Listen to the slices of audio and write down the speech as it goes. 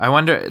I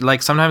wonder,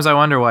 like, sometimes I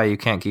wonder why you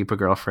can't keep a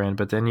girlfriend,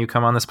 but then you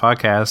come on this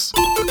podcast.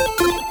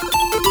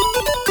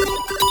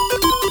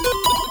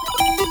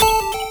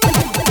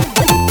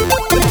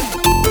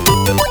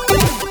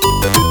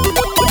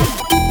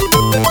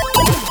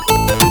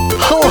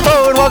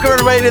 Hello and welcome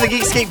everybody to the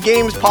Geekscape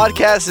Games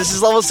podcast. This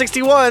is level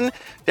 61,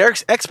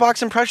 Derek's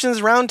Xbox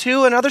Impressions Round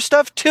 2 and other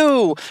stuff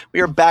too.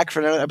 We are back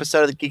for another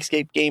episode of the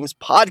Geekscape Games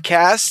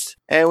podcast,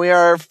 and we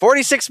are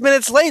 46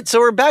 minutes late, so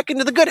we're back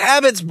into the good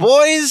habits,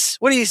 boys.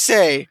 What do you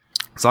say?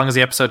 As long as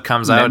the episode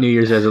comes that out... New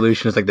Year's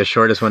resolution is like the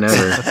shortest one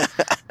ever.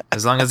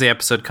 As long as the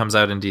episode comes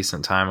out in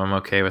decent time, I'm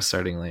okay with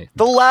starting late.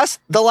 The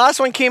last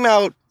one came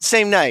out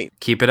same night.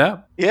 Keep it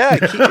up. Yeah.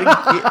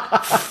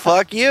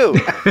 Fuck you.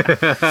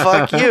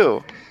 Fuck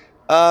you.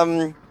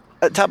 At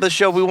the top of the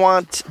show, we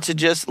want to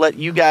just let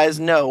you guys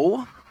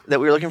know that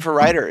we're looking for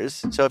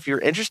writers. So if you're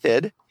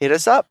interested, hit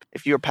us up.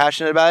 If you're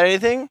passionate about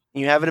anything,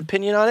 you have an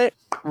opinion on it,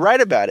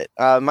 write about it.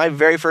 My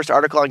very first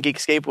article on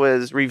Geekscape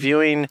was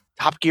reviewing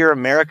Top Gear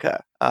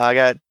America.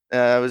 I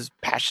was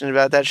passionate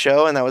about that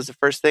show, and that was the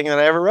first thing that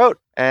I ever wrote.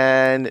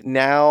 And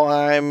now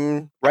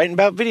I'm writing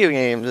about video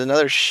games and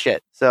other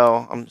shit.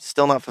 So I'm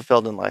still not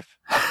fulfilled in life.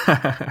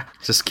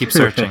 Just keep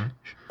searching.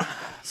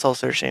 Soul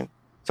searching.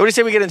 So what do you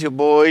say we get into it,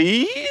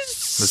 boys?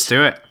 Let's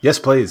do it. Yes,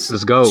 please.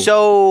 Let's go.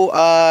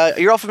 So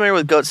you're all familiar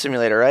with Goat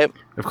Simulator, right?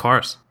 Of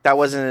course. That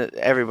wasn't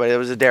everybody. That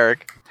was a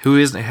Derek.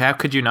 How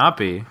could you not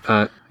be?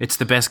 It's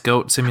the best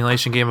goat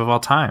simulation game of all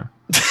time.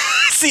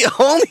 It's the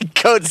only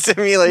goat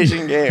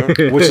simulation game.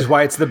 Which is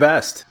why it's the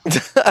best.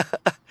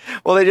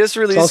 Well, they just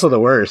released... It's also the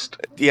worst.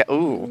 Yeah,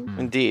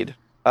 indeed.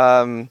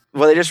 Well,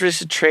 they just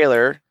released a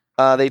trailer.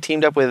 They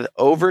teamed up with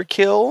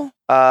Overkill,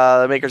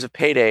 the makers of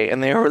Payday,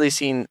 and they are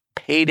releasing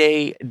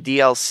Payday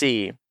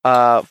DLC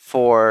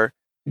for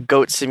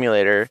Goat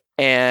Simulator.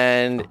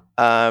 And,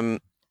 I'm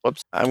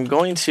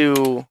going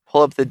to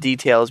pull up the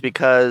details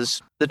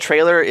because the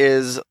trailer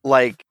is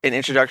like an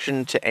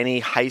introduction to any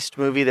heist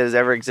movie that has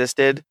ever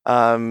existed,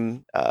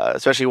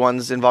 especially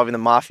ones involving the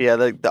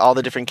mafia. All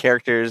the different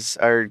characters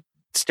are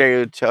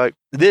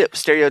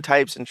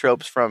stereotypes and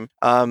tropes from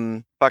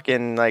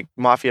fucking like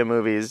mafia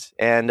movies,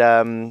 and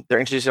they're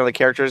introducing all the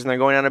characters and they're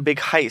going on a big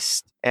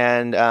heist,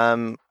 and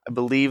I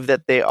believe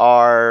that the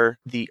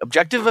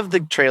objective of the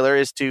trailer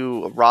is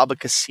to rob a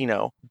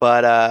casino,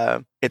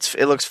 but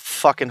it looks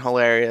fucking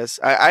hilarious.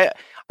 What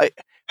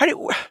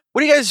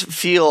do you guys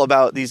feel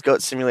about these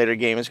Goat Simulator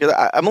games? Because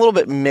I'm a little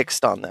bit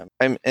mixed on them.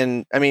 I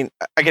can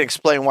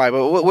explain why,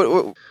 but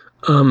what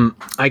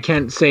I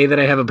can't say that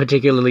I have a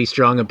particularly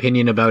strong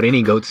opinion about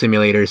any goat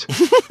simulators.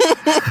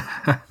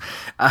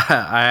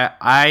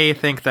 I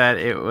think that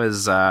it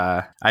was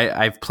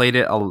I've played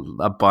it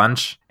a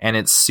bunch, and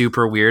it's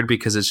super weird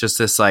because it's just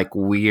this like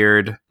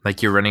weird,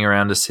 like you're running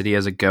around a city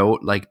as a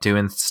goat, like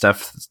doing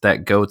stuff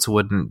that goats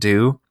wouldn't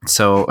do.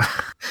 So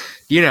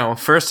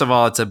first of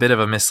all, it's a bit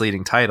of a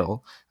misleading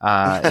title.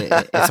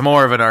 It's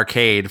more of an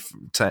arcade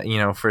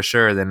for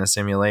sure than a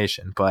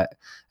simulation, but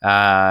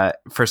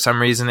for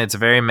some reason it's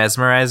very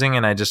mesmerizing,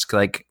 and I just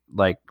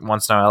like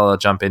once in a while I'll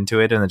jump into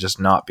it and then just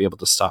not be able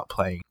to stop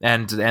playing.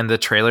 And the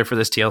trailer for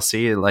this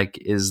DLC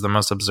is the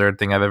most absurd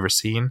thing I've ever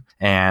seen,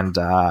 and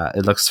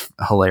it looks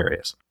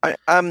hilarious.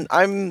 I'm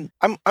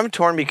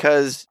torn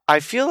because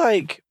I feel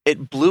like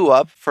it blew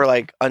up for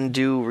like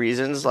undue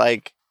reasons.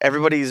 Like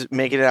everybody's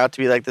making it out to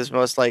be like this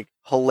most like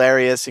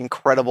hilarious,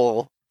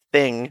 incredible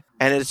thing,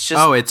 and it's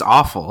just it's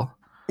awful.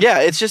 Yeah,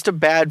 it's just a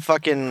bad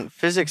fucking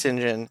physics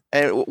engine.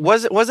 And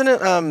wasn't it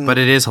But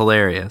it is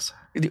hilarious.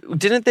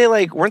 Didn't they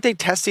weren't they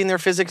testing their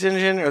physics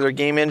engine or their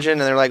game engine,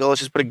 and they're like, "Oh,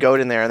 let's just put a goat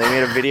in there," and they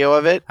made a video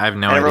of it. I have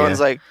no idea. And everyone's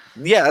like,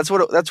 "Yeah, that's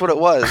what it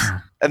was."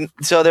 And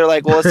so they're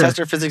like, "Well, let's test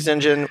our physics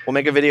engine. We'll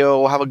make a video.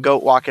 We'll have a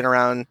goat walking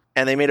around."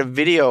 And they made a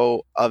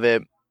video of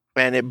it,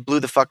 and it blew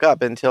the fuck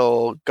up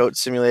until Goat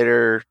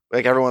Simulator.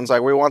 Like everyone's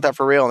like, "We want that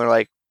for real," and they're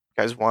like,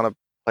 "You guys want to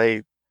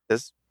play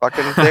this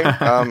fucking thing?"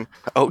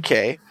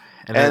 Okay.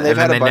 And then they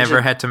never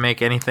had to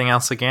make anything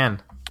else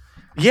again.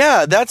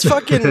 Yeah, that's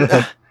fucking...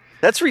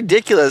 That's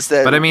ridiculous.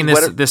 But I mean,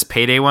 this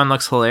Payday one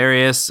looks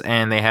hilarious,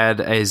 and they had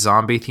a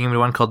zombie-themed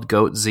one called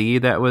Goat Z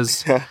that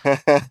was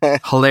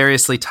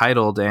hilariously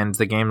titled, and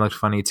the game looked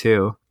funny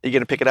too. Are you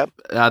going to pick it up?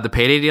 The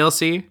Payday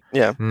DLC?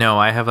 Yeah. No,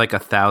 I have like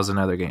 1,000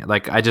 other games.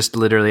 Like, I just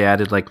literally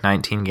added like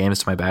 19 games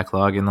to my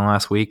backlog in the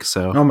last week,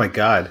 so... Oh my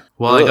god.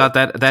 Well, I got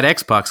that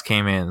Xbox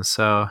came in,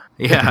 so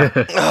yeah.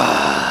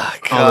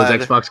 All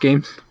those Xbox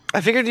games? I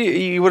figured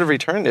you would have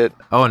returned it.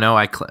 Oh no!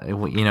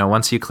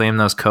 Once you claim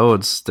those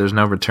codes, there's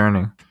no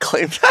returning.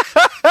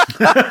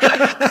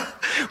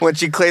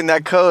 Once you claim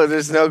that code,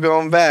 there's no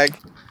going back.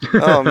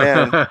 Oh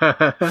man,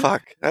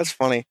 fuck, that's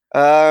funny.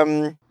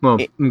 Well,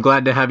 I'm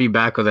glad to have you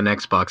back with an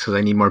Xbox because I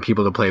need more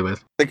people to play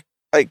with.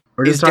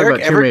 Or just talk about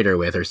Tomb Raider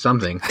with or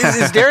something.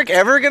 Is Derek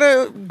ever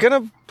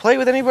gonna play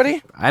with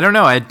anybody? I don't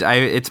know.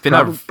 It's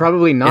been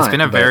probably not. It's been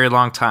a very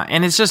long time,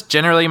 and it's just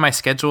generally my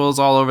schedule is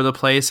all over the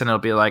place, and I'll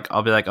be like,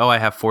 oh, I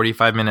have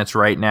 45 minutes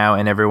right now,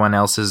 and everyone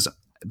else is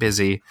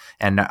busy,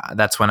 and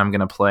that's when I'm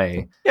gonna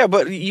play. Yeah,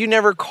 but you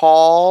never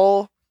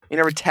call You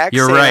never text.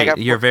 You're right.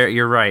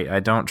 You're right. I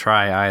don't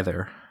try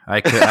either.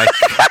 I could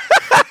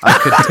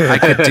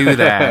do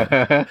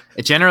that.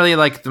 Generally,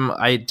 like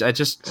I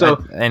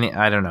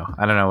don't know.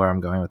 I don't know where I'm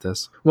going with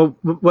this. Well,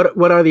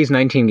 what are these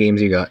 19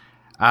 games you got?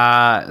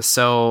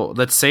 So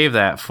let's save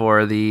that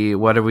for the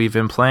what have we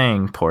been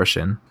playing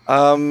portion.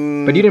 But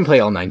you didn't play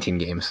all 19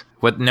 games.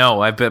 What? No,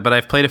 but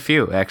I've played a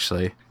few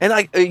actually. And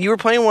like you were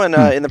playing one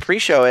in the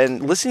pre-show,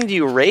 and listening to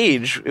you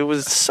rage, it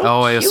was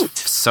so cute. It was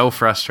so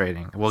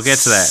frustrating. We'll get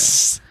to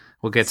that.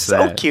 that.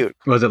 So cute.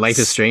 Was it Life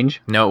is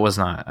Strange? No, it was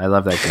not. I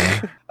love that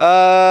game.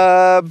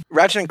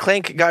 Ratchet and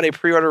Clank got a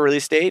pre-order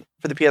release date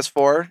for the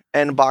PS4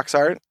 and box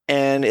art,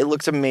 and it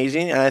looks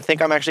amazing. And I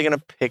think I'm actually going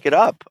to pick it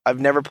up. I've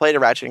never played a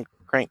Ratchet and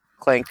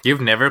Clank.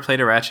 You've never played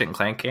a Ratchet and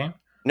Clank game?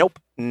 Nope,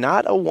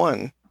 not a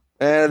one.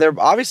 They're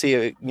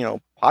obviously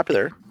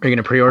popular. Are you going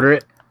to pre-order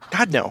it?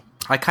 God, no.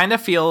 I kind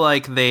of feel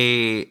like and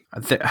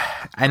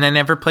I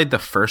never played the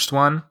first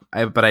one,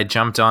 but I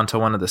jumped onto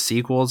one of the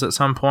sequels at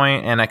some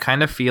point, and I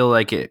kind of feel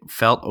like it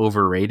felt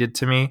overrated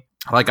to me.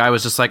 Like I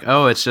was just like,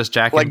 oh, it's just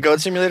Jack. Like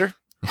Goat Simulator.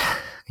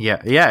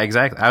 Yeah,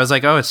 exactly. I was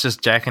like, oh, it's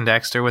just Jak and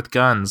Daxter with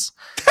guns,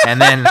 and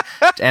then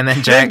Jak and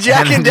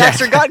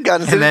Daxter got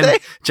guns, and then they?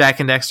 Jak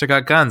and Daxter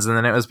got guns, and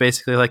then it was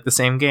basically like the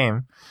same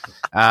game.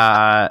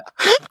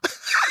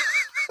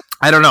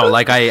 I don't know.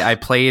 Like I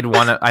played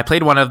one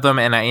of them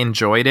and I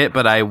enjoyed it,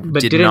 but I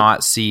did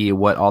not see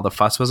what all the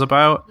fuss was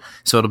about.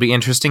 So it'll be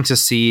interesting to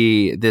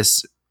see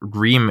this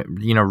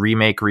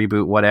remake,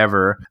 reboot,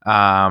 whatever,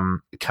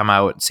 come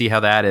out, see how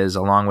that is,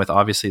 along with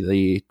obviously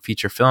the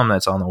feature film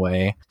that's on the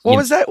way. What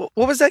was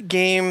that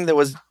game that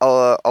was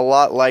a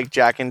lot like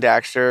Jak and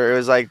Daxter? It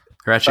was like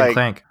Ratchet and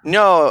Clank.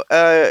 No,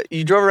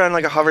 you drove around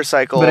like a hover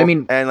cycle, but I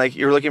mean, and like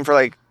you were looking for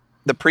like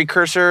the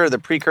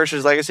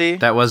Precursor's Legacy.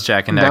 That was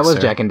Jak and Daxter. That was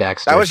Jak and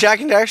Daxter. That was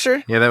Jak and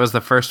Daxter? Yeah, that was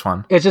the first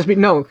one. It's just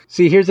no.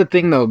 See, here's the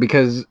thing though,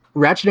 because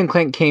Ratchet and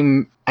Clank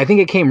I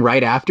think it came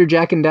right after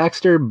Jak and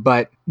Daxter,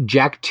 but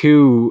Jak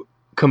 2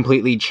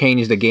 completely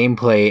changed the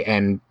gameplay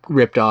and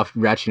ripped off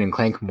Ratchet and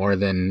Clank more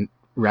than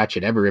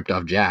Ratchet ever ripped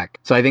off Jak.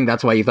 So I think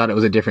that's why you thought it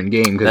was a different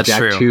game, because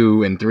Jak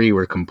 2 and 3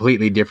 were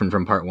completely different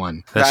from part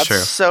 1. That's true.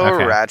 So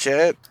okay.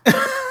 Ratchet.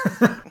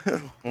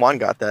 Juan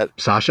got that.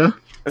 Sasha?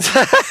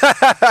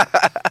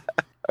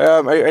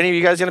 Are any of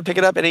you guys going to pick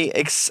it up?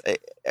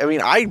 I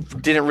mean, I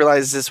didn't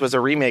realize this was a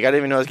remake. I didn't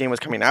even know this game was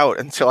coming out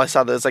until I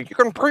saw that it's like, you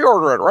can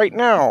pre-order it right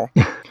now.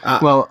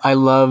 Well, I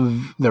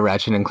love the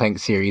Ratchet and Clank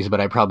series,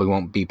 but I probably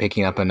won't be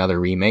picking up another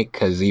remake,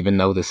 because even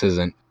though this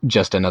isn't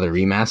just another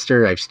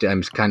remaster,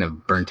 I'm kind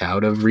of burnt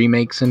out of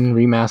remakes and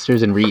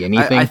remasters and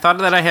anything. I thought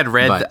that I had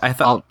read. I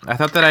thought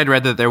that I'd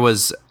read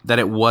that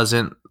it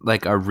wasn't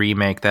like a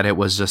remake, that it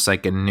was just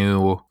like a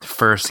new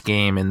first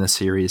game in the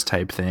series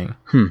type thing.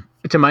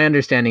 To my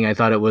understanding, I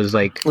thought it was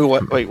like... Wait,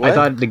 what? I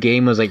thought the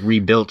game was like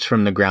rebuilt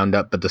from the ground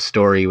up, but the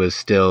story was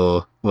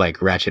still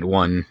like Ratchet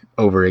 1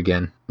 over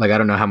again. Like, I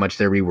don't know how much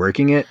they're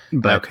reworking it,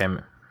 but...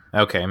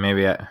 Okay,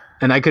 maybe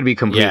And I could be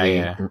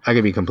completely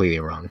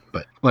wrong,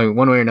 but like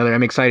one way or another,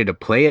 I'm excited to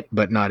play it,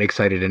 but not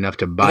excited enough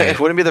to buy it. It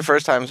wouldn't be the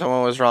first time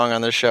someone was wrong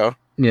on this show.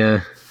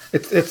 Yeah.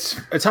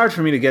 It's hard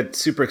for me to get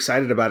super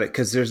excited about it,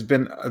 because there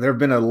have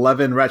been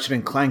 11 Ratchet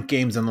and Clank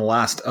games in the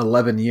last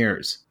 11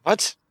 years.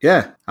 What?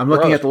 Yeah, I'm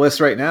looking at the list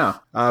right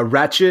now.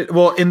 Ratchet,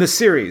 well, in the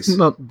series,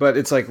 but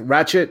it's like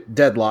Ratchet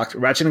Deadlocked,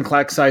 Ratchet and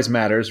Clank Size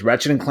Matters,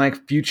 Ratchet and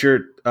Clank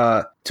Future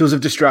Tools of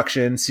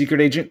Destruction,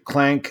 Secret Agent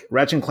Clank,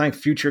 Ratchet and Clank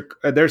Future.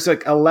 There's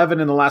like 11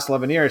 in the last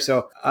 11 years.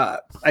 So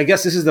I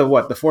guess this is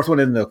the fourth one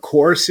in the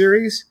core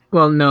series?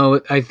 Well,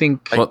 no, I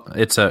think... Well,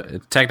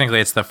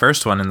 technically it's the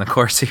first one in the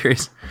core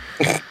series.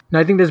 No,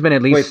 I think there's been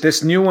at least... Wait,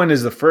 this new one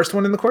is the first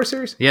one in the core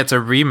series? Yeah, it's a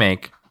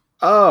remake.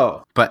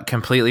 Oh. But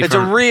completely It's a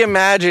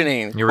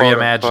reimagining. You're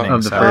reimagining.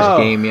 Of the first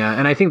game, yeah.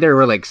 And I think there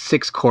were like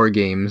 6 core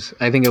games.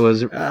 I think it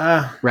was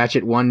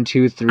Ratchet 1,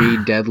 2,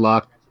 3,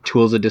 Deadlock,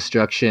 Tools of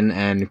Destruction,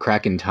 and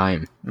Crack in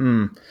Time.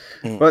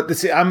 But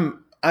see,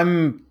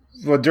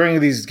 during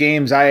these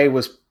games, I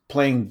was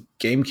playing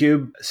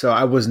GameCube, so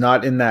I was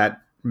not in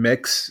that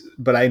mix,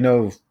 but I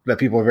know that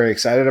people are very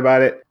excited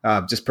about it.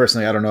 Just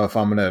personally, I don't know if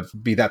I'm going to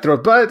be that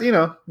thrilled, but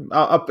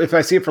I'll, if I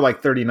see it for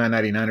like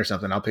 $39.99 or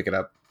something, I'll pick it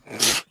up.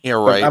 You're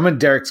right. But I'm in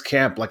Derek's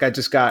camp. Like I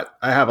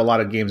have a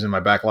lot of games in my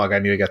backlog I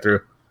need to get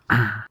through.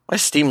 My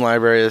Steam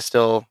library is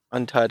still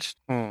untouched.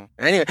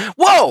 Anyway,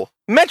 whoa!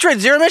 Metroid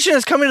Zero Mission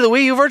is coming to the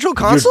Wii U Virtual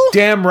Console? You're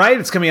damn right,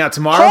 it's coming out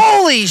tomorrow.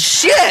 Holy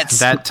shit!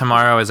 That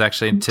tomorrow is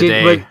actually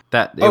today. Was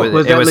that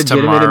legitimate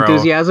tomorrow.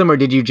 Enthusiasm, or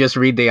did you just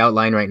read the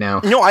outline right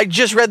now? No, I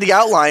just read the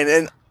outline,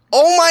 and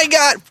oh my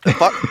god!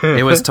 Fuck.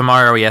 It was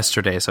tomorrow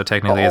yesterday, so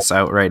technically it's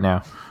out right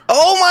now.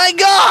 Oh my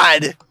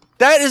god!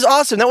 That is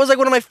awesome. That was like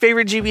one of my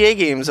favorite GBA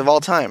games of all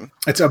time.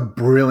 It's a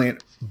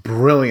brilliant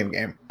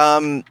game.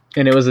 And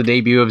it was the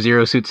debut of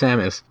Zero Suit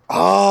Samus.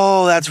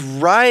 Oh, that's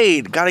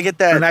right. Gotta get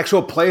that. An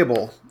actual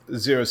playable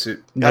Zero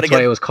Suit. That's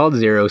why it was called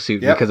Zero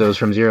Suit, because it was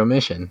from Zero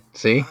Mission.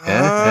 See?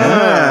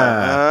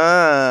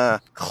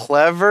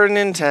 Clever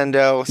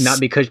Nintendo.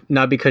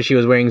 Not because she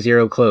was wearing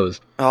zero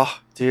clothes. Oh,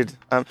 dude.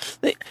 Have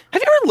you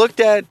ever looked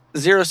at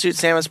Zero Suit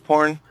Samus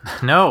porn?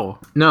 No.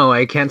 No,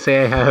 I can't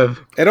say I have.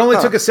 It only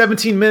took us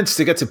 17 minutes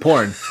to get to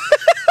porn.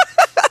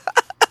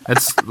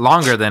 It's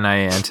longer than I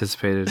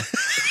anticipated.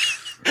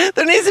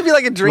 There needs to be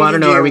like a drinking Well, I don't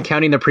know. game. Are we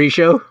counting the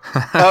pre-show?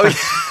 Oh,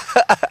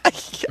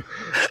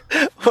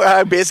 yeah. Where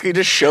I basically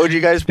just showed you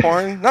guys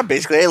porn. Not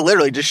basically, I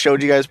literally just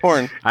showed you guys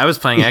porn. I was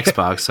playing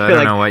Xbox, so I You're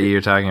don't like- know what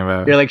you're talking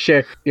about. You're like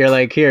share. You're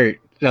like here.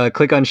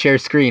 Click on share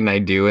screen. I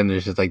do, and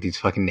there's just like these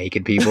fucking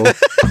naked people.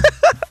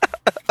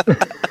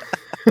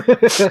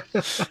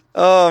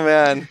 Oh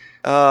man.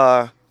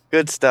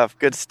 Good stuff.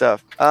 Good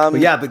stuff. But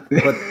yeah,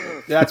 but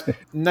that's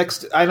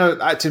next. I know.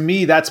 To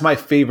me, that's my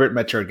favorite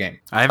Metroid game.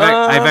 I've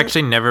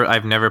actually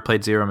never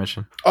played Zero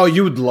Mission. Oh,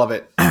 you would love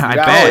it. I You'd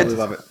bet. absolutely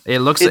love it. It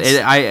looks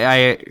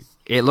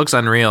it looks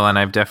unreal, and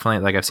I've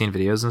definitely I've seen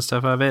videos and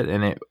stuff of it,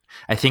 and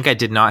I think I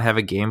did not have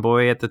a Game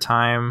Boy at the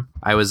time.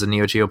 I was a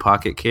Neo Geo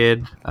Pocket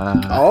kid.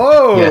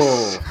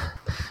 Yes.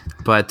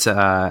 But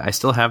I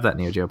still have that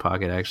Neo Geo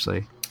Pocket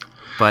actually.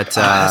 But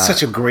That's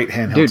such a great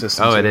handheld dude,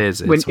 system. oh, too. it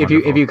is. When, It's if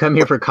you wonderful. come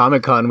here for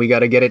Comic-Con, we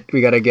gotta get it.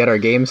 We gotta get our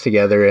games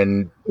together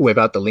and whip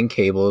out the link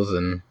cables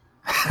and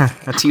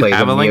Do you play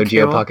have the a Neo link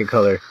Geo cable? Pocket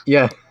Color.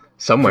 Yeah,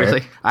 somewhere.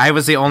 Really? I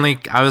was the only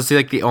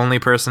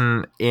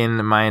person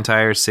in my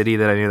entire city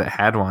that I knew that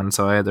had one,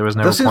 so there was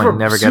no Those things point were in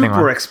never super getting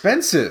one.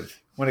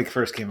 expensive when it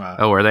first came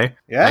out. Oh, were they?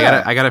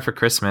 Yeah. I got it for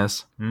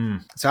Christmas.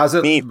 So how's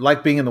it Neat.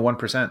 like being in the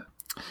 1%?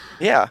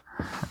 Yeah.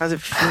 How does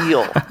it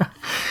feel?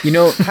 You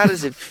know, How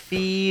does it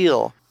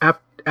feel?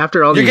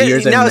 after all You're these getting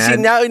years, I'm now.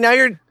 mad. See now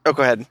you're. Oh,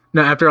 go ahead.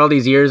 No, after all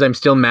these years, I'm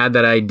still mad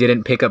that I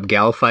didn't pick up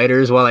Gal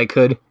Fighters while I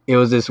could. It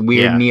was this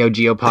weird Yeah. Neo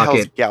Geo The hell's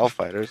Pocket. Gal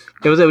Fighters.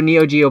 It was a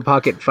Neo Geo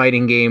Pocket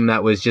fighting game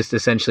that was just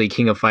essentially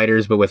King of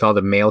Fighters, but with all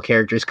the male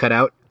characters cut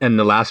out. And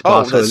the last Oh,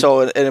 boss was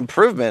so an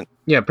improvement.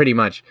 yeah, pretty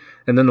much.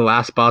 And then the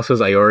last boss was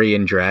Iori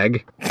and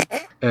Drag,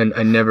 and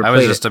I never I was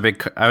played just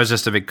it. I was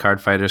just a big Card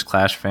Fighters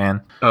Clash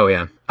fan. Oh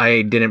yeah,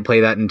 I didn't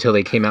play that until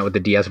they came out with the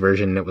DS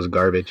version, and it was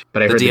garbage.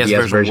 But I The heard DS, the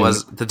DS version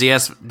was the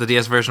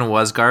DS version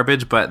was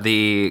garbage, but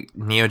the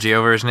Neo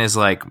Geo version is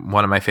like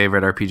one of my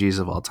favorite RPGs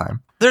of all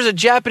time. There's a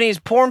Japanese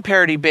porn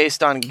parody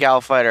based on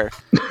Gal Fighter.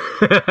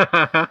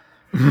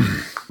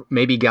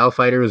 Maybe Gal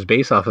Fighter was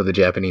based off of the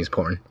Japanese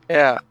porn.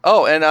 Yeah.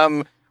 Oh,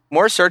 and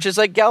more searches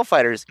like Gal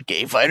Fighters.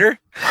 Gay Fighter.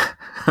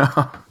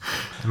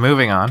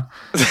 Moving on.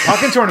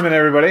 Pocket tournament,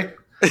 everybody.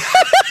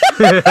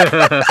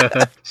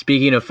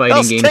 Speaking of fighting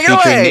Els, games take it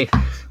away!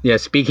 featuring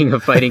speaking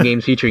of fighting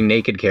games featuring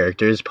naked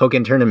characters,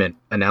 Pokken Tournament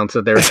announced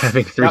that they're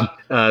having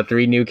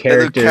three new And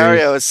characters.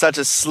 Lucario is such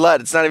a slut.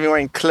 It's not even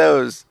wearing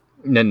clothes.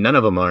 None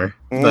of them are.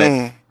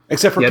 But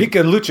Except for Yep. Pika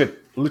and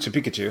Lucha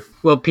Pikachu.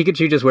 well,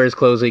 Pikachu just wears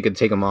clothes so he could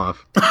take them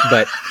off.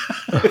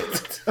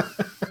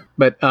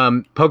 But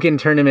Pokken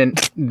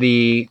Tournament,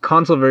 the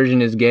console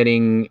version is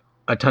getting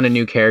a ton of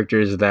new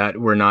characters that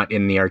were not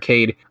in the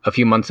arcade. A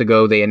few months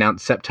ago, they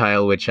announced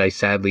Sceptile, which I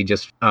sadly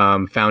just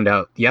found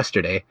out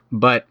yesterday.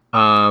 But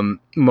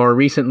more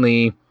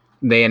recently,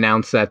 they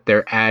announced that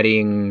they're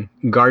adding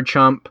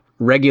Garchomp,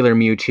 regular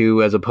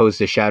Mewtwo, as opposed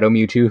to Shadow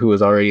Mewtwo, who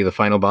was already the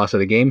final boss of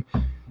the game.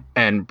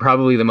 And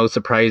probably the most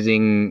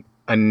surprising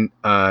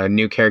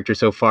new character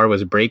so far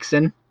was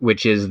Braixen,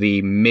 which is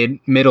the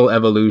middle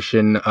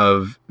evolution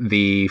of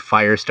the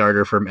fire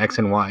starter from X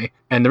and Y.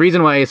 And the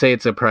reason why I say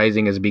it's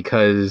surprising is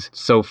because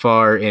so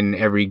far in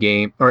every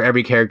game, or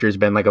every character has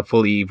been like a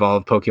fully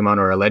evolved Pokemon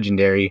or a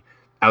legendary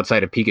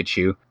outside of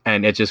Pikachu.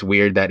 And it's just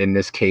weird that in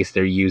this case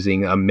they're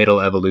using a middle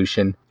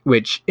evolution,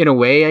 which in a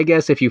way, I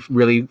guess, if you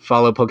really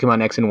follow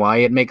Pokemon X and Y,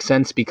 it makes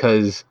sense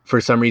because for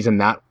some reason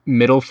that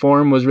middle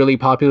form was really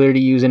popular to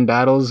use in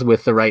battles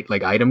with the right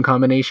like item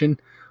combination.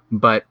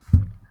 But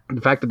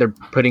the fact that they're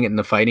putting it in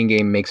the fighting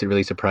game makes it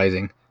really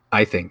surprising,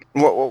 I think.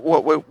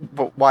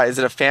 Why? Is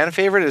it a fan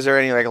favorite? Is there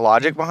any like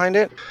logic behind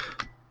it?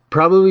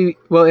 Probably,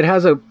 well,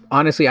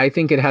 honestly, I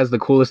think it has the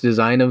coolest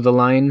design of the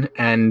line.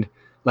 And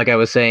like I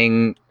was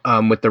saying,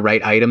 with the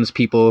right items,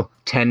 people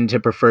tend to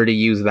prefer to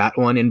use that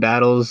one in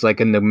battles, like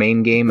in the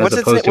main game, What's as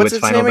its opposed to what's its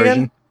its final name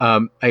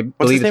version. I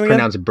believe its name it's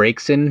again? pronounced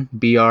Braixen,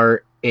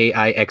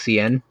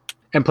 Braixen.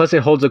 And plus,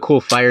 it holds a cool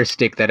fire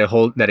stick that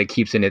it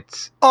keeps in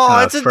its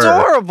Oh, it's fur.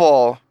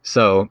 adorable.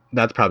 So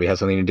that probably has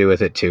something to do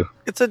with it too.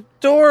 It's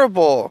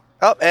adorable.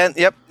 Oh, and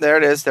yep, there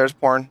it is. There's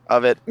porn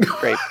of it.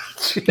 Great.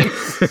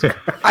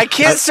 I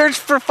can't search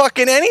for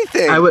fucking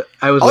anything. I was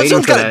Oh, this waiting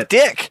one's for got a that.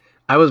 dick.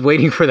 I was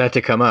waiting for that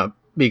to come up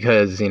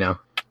because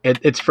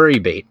it's furry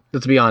bait.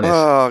 Let's be honest.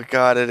 Oh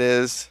god, it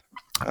is.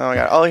 Oh my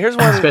god. Oh, here's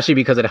one. Especially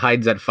because it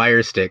hides that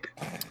fire stick.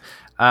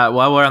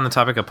 While we're on the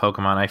topic of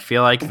Pokemon, I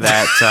feel like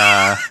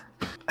that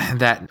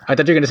that I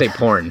thought you were going to say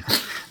porn.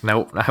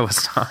 nope, I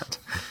was not.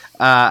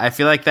 I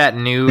feel like that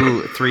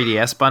new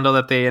 3DS bundle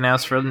that they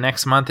announced for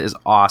next month is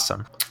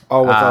awesome.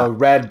 Oh, with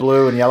red,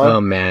 blue, and yellow?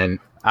 Oh man,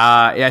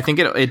 Yeah, I think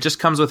it just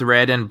comes with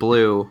red and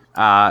blue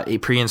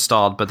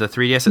pre-installed, but the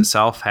 3DS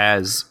itself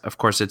has, of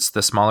course, it's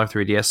the smaller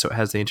 3DS, so it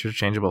has the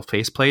interchangeable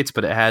faceplates,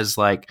 but it has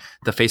like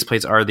the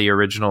faceplates are the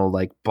original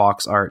like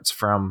box arts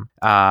from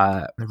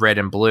red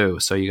and blue.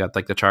 So you got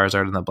like the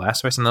Charizard and the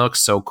Blastoise, and they look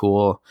so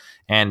cool.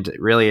 And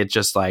really, it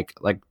just like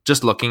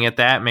just looking at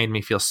that made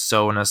me feel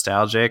so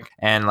nostalgic.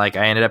 And like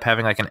I ended up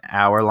having like an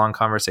hour-long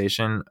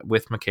conversation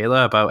with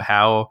Michaela about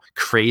how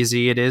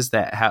crazy it is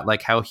that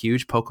how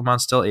huge Pokemon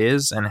still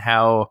is, and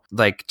how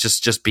like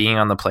just being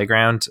on the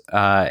playground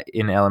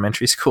in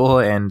elementary school,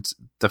 and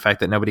the fact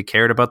that nobody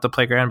cared about the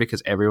playground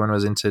because everyone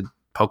was into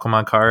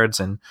Pokemon cards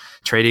and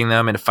trading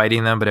them and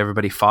fighting them, but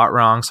everybody fought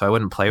wrong, so I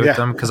wouldn't play with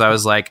them because I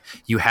was like,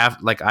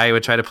 I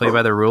would try to play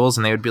by the rules,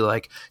 and they would be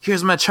like,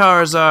 here's my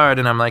Charizard,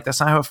 and I'm like,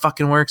 that's not how it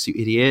fucking works, you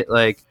idiot.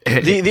 Like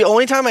the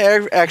only time I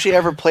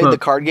ever played the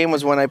card game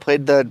was when I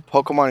played the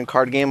Pokemon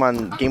card game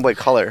on Game Boy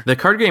Color. The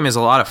card game is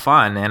a lot of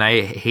fun, and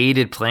I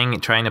hated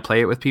trying to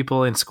play it with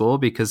people in school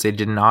because they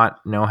did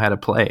not know how to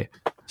play.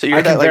 So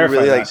you're that like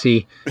really like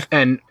see,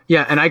 and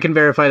yeah, and I can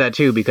verify that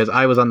too because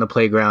I was on the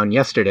playground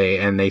yesterday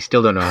and they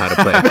still don't know how to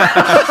play.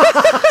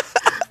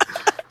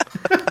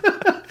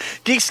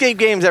 Geekscape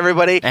games,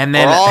 everybody, and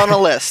then we're all on a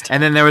list.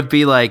 And then there would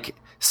be like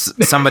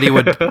somebody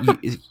would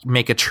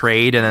make a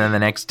trade, and then the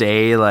next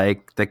day,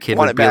 like the kid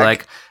would be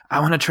like,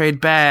 I want to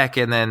trade back,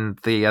 and then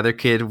the other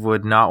kid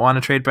would not want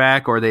to trade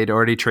back, or they'd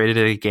already traded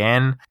it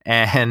again,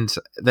 and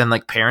then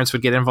like parents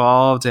would get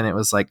involved, and it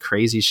was like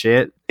crazy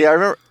shit. Yeah, I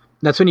remember.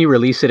 That's when you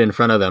release it in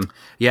front of them.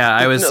 Yeah,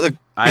 I was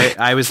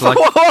I was like,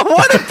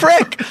 what a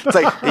prick! It's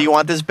like, you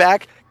want this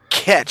back?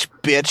 Catch,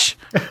 bitch.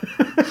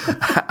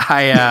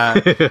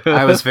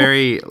 I was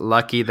very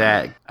lucky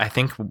that I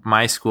think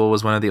my school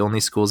was one of the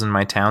only schools in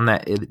my town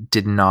that it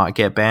did not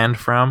get banned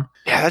from.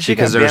 Yeah, that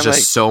because there was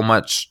just so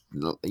much,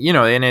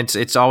 and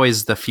it's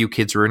always the few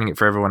kids ruining it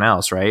for everyone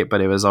else, right?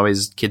 But it was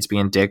always kids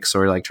being dicks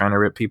or like trying to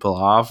rip people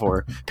off,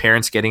 or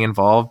parents getting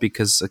involved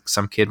because like,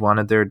 some kid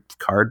wanted their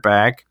card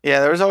back. Yeah,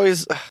 there was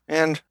always,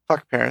 and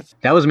fuck parents.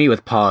 That was me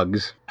with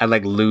Pogs. I'd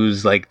like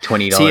lose like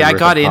 $20. See, I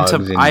got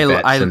into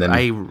I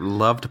then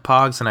loved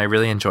Pogs and I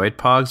really enjoyed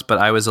Pogs, but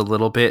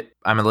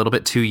I'm a little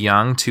bit too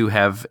young to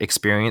have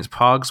experienced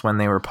Pogs when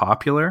they were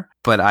popular.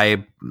 But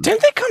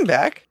didn't they come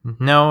back?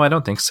 No, I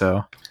don't think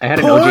so. I had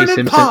an porn OJ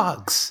Simpson.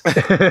 Pogs.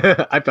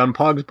 I found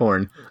Pogs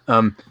porn.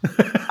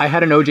 I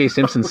had an OJ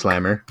Simpson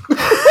slammer.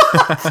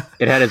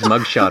 It had his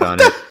mugshot on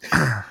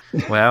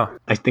it. Wow.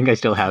 I think I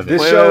still have it.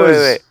 This show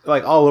is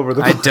like all over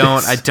the place.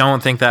 I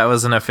don't think that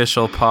was an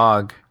official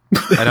Pog.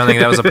 I don't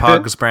think that was a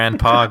Pogs brand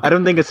Pog. I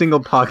don't think a single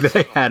Pog that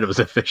I had was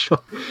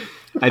official.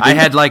 I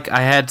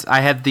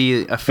had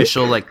the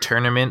official like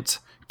tournament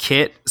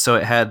kit, so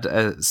it had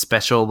a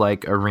special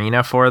like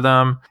arena for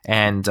them,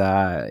 and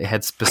it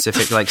had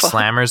specific like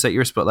slammers that you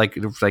were supposed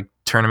like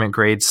tournament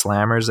grade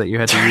slammers that you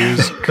had to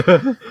use.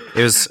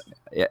 It was.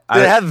 Did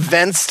it have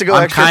vents to go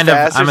extra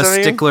fast? I'm a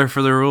stickler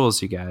for the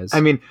rules, you guys.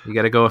 I mean, you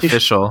got to go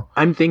official.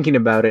 I'm thinking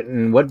about it,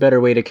 and what better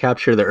way to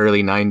capture the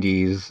early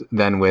 '90s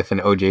than with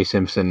an O.J.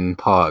 Simpson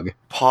Pog?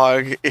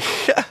 Pog.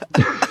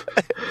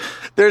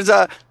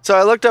 So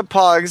I looked up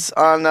Pogs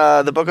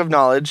on the Book of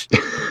Knowledge,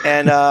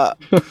 and what?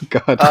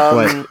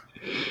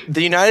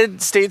 The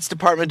United States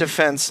Department of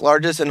Defense,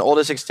 largest and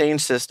oldest exchange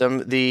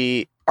system,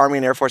 the Army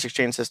and Air Force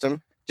exchange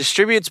system,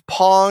 distributes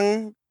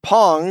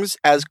Pongs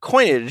as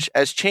coinage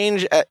as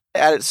change at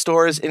its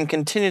stores in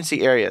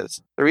contingency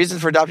areas. The reason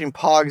for adopting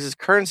Pogs as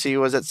currency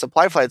was that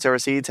supply flights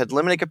overseas had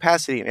limited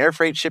capacity and air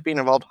freight shipping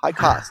involved high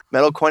costs.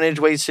 Metal coinage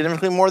weighs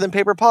significantly more than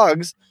paper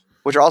Pogs,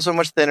 which are also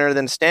much thinner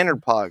than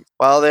standard Pogs.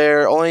 While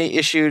they're only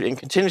issued in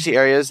contingency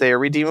areas, they are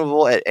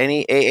redeemable at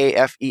any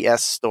AAFES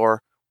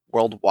store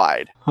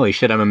worldwide. Holy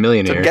shit, I'm a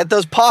millionaire. So get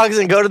those Pogs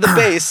and go to the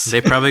base.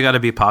 They probably got to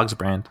be Pogs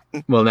brand.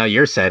 Well, now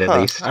you're set at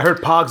least. I heard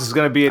Pogs is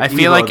going to be. I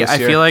feel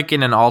like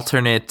in an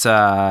alternate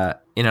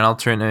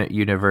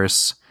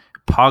universe,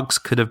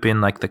 Pogs could have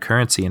been like the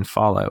currency in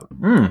Fallout.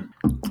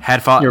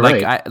 Had Fallout You're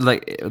right.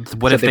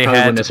 What if they probably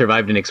had wouldn't have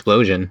survived an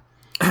explosion?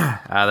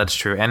 That's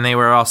true. And they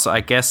were also,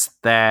 I guess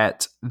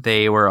that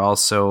they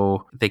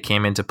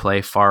came into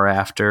play far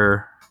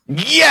after.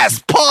 Yes,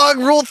 Pog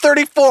Rule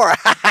 34.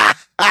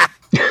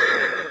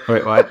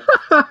 Wait, what?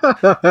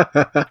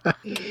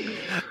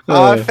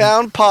 I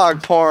found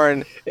Pog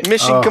porn.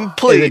 Mission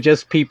complete. Is it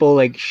just people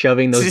like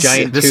shoving those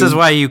giant This tubes? is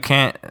why you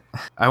can't.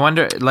 I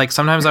wonder, like,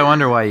 sometimes I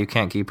wonder why you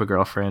can't keep a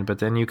girlfriend, but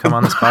then you come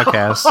on this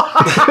podcast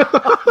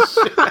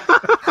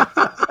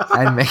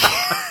and make.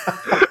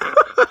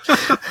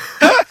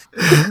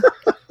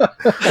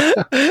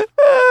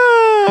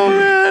 Oh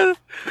man.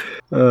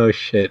 Oh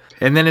shit.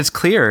 And then it's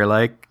clear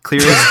as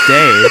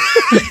day.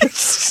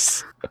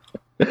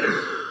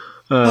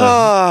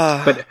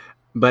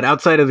 But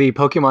outside of the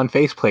Pokemon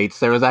faceplates,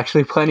 there was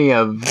actually plenty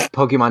of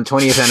Pokemon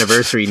 20th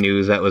anniversary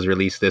news that was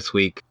released this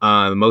week.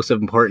 The most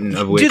important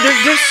of which... Dude,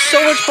 there's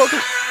so much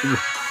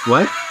Pokemon...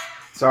 What?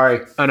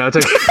 Sorry. Oh no, it's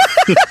okay.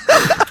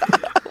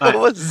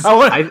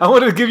 I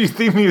wanted to give you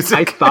theme music.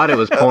 I thought it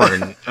was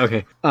porn.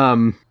 Okay.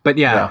 But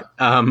yeah.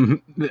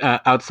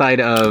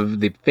 Outside of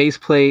the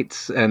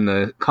faceplates and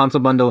the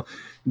console bundle,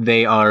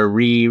 they are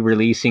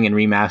re-releasing and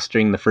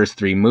remastering the first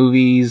 3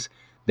 movies.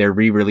 They're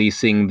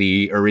re-releasing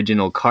the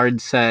original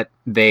card set.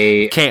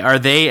 I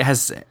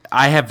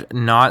have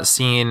not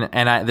seen,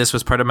 and this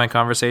was part of my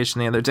conversation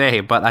the other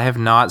day, but I have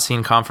not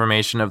seen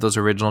confirmation of those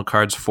original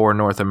cards for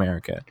North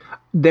America.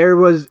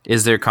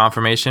 Is there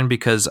confirmation?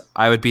 Because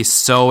I would be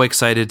so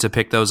excited to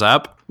pick those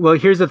up. Well,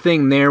 here's the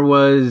thing. There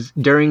was,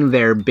 during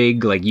their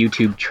big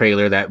YouTube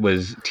trailer that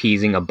was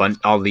teasing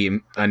all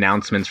the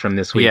announcements from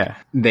this week,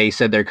 they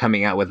said they're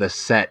coming out with a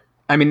set.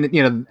 I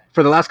mean,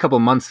 for the last couple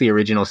of months, the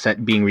original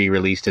set being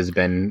re-released has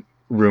been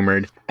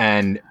rumored,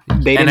 and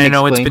they didn't. And I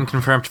know it's been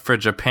confirmed for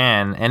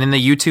Japan. And in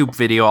the YouTube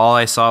video, all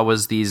I saw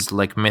was these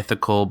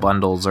mythical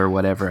bundles or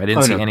whatever. I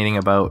didn't see anything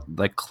about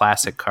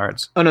classic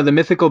cards. Oh no, the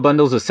mythical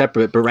bundles is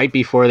separate. But right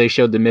before they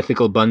showed the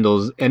mythical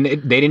bundles, and they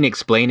didn't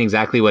explain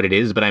exactly what it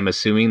is, but I'm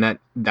assuming that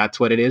that's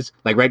what it is.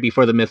 Right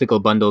before the mythical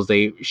bundles,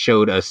 they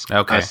showed us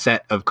a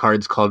set of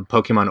cards called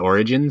Pokemon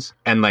Origins,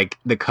 and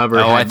the cover.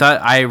 Oh,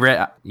 I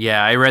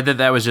read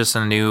that was just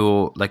a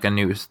new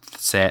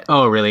set.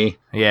 Oh, really?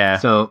 Yeah.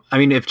 So, I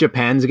mean, if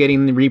Japan's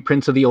getting the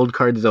reprints of the old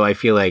cards, though, I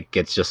feel like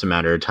it's just a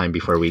matter of time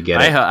before we get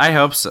it. I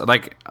hope so.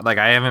 I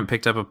haven't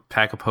picked up a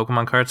pack of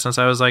Pokemon cards since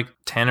I was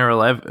 10 or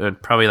 11, or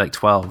probably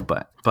 12.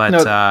 But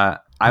no.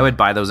 I would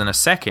buy those in a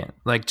second,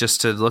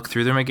 just to look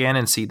through them again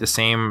and see the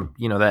same,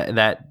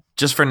 that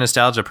just for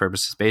nostalgia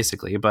purposes,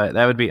 basically. But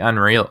that would be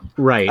unreal.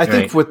 Right. I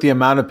think with the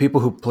amount of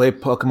people who play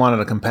Pokemon at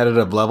a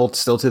competitive level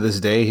still to this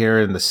day here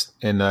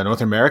in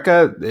North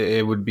America,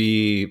 it would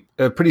be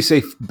a pretty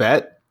safe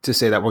bet to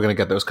say that we're going to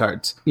get those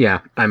cards. Yeah,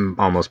 I'm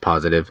almost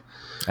positive.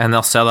 And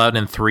they'll sell out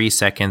in 3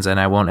 seconds, and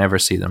I won't ever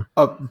see them.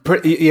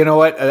 You know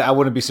what? I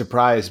wouldn't be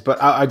surprised.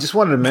 But I just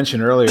wanted to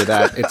mention earlier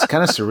that it's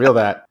kind of surreal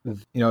that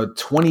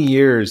 20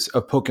 years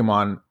of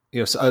Pokemon,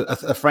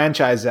 a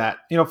franchise that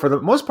for the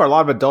most part, a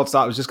lot of adults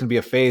thought it was just going to be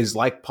a phase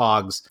like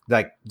Pogs,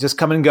 just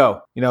come and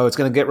go. It's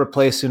going to get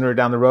replaced sooner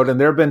down the road. And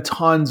there have been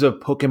tons of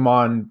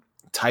Pokemon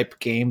type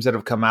games that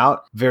have come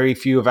out. Very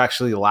few have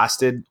actually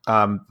lasted.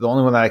 The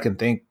only one that I can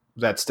think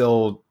that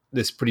still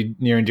is pretty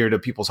near and dear to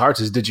people's hearts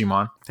is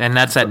Digimon, and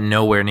that's at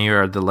nowhere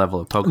near the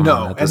level of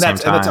Pokemon. And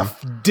that's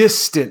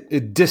a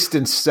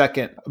distant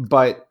second.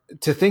 But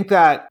to think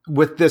that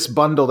with this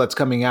bundle that's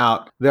coming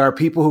out, there are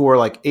people who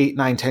were 8,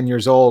 9, 10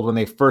 years old when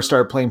they first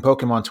started playing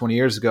Pokemon 20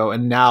 years ago,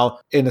 and now,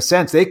 in a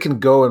sense, they can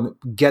go and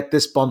get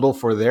this bundle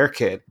for their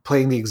kid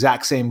playing the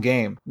exact same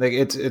game.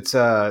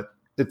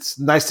 It's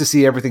nice to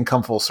see everything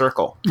come full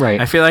circle.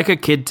 Right. I feel like a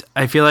kid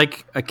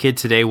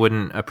today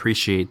wouldn't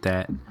appreciate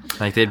that.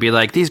 They'd be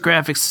like, these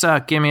graphics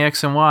suck. Give me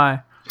X and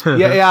Y.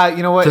 Yeah.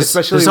 You know what?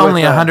 Especially there's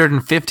only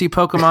 150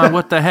 Pokemon.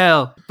 What the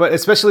hell? But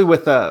especially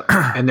with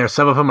and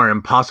some of them are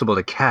impossible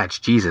to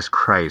catch. Jesus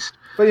Christ.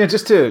 But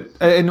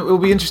and it'll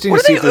be interesting to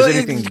see if there's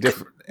anything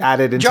different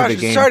added into the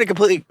game.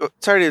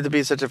 Sorry to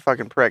be such a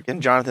fucking prick,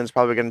 and Jonathan's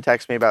probably going to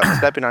text me about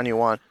stepping on you,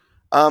 Juan.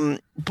 But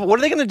what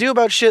are they going to do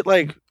about shit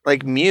like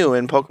Mew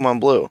in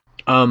Pokemon Blue?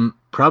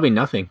 Probably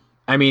nothing.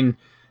 I mean,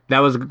 that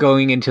was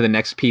going into the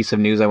next piece of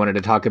news I wanted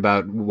to talk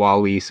about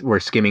while we were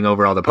skimming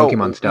over all the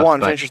Pokemon stuff.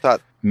 Juan, finish your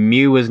thought.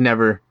 Mew was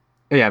never...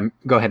 Yeah,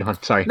 go ahead,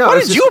 Juan. Sorry. No, why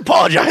did you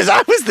apologize?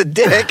 I was the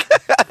dick.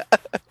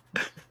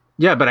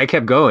 Yeah, but I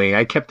kept going.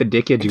 I kept the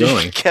dickage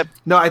going.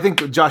 No, I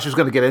think Josh was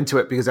going to get into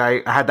it because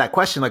I had that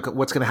question,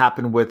 what's going to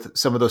happen with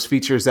some of those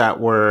features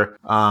that were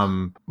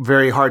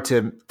very hard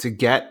to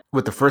get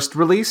with the first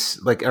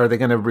release? Are they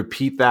going to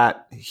repeat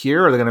that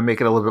here, or are they going to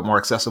make it a little bit more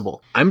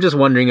accessible? I'm just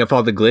wondering if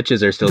all the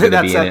glitches are still going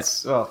to be in it.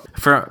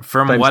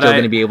 From I'm still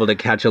going to be able to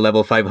catch a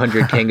level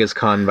 500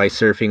 Kangaskhan by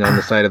surfing on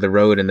the side of the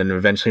road and then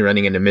eventually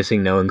running into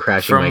Missing No and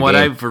crashing my game. From what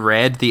I've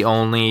read, the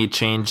only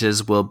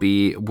changes were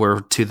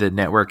to the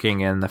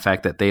networking and the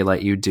fact that they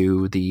let you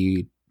do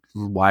the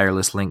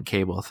wireless link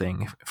cable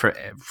thing.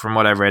 From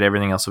what I've read,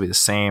 everything else will be the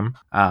same.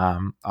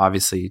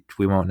 Obviously,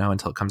 we won't know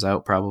until it comes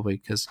out, probably,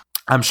 because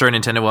I'm sure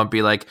Nintendo won't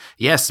be like,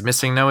 yes,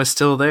 Missing No is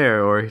still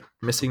there, or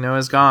Missing No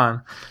is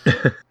gone.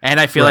 And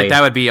I feel like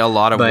that would be a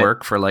lot of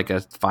work for a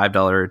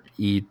 $5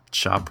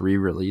 eShop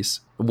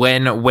re-release.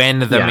 When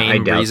the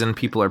main reason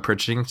people are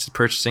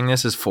purchasing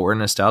this is for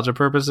nostalgia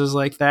purposes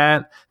like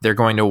that, they're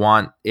going to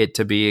want it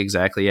to be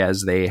exactly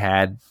as they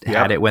had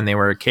it when they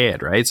were a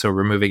kid, right? So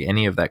removing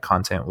any of that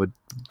content would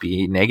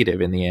be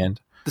negative in the end.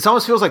 This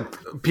almost feels like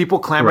people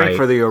clamoring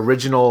for the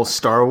original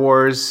Star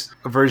Wars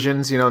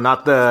versions,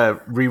 not the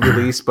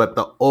re-release, but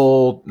the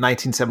old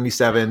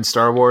 1977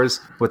 Star Wars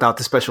without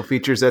the special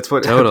features. That's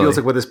what it feels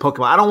like with this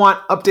Pokemon. I don't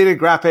want updated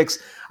graphics.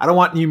 I don't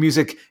want new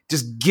music.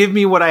 Just give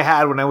me what I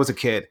had when I was a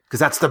kid,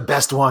 because that's the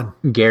best one.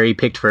 Gary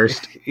picked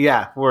first.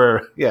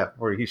 where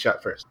he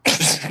shot first.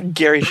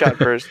 Gary shot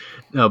first.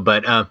 No,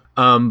 but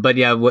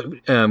yeah,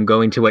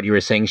 going to what you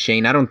were saying,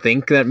 Shane, I don't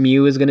think that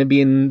Mew is going to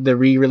be in the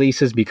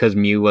re-releases because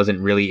Mew wasn't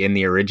really in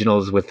the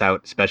originals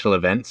without special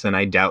events, and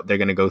I doubt they're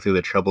going to go through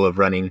the trouble of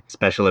running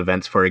special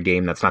events for a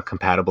game that's not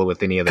compatible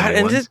with any of the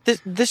new ones.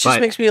 This just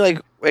makes me like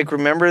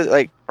remember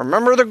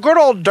the good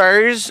old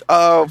days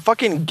of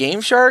fucking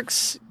Game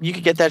Sharks. You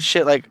could get that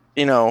shit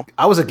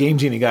I was a Game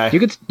Genie guy. You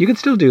could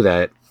still do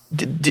that.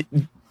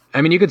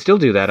 I mean, you could still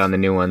do that on the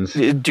new ones.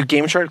 Do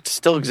Game Sharks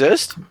still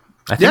exist?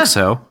 I think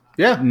so.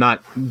 Yeah.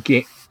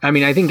 I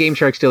mean, I think Game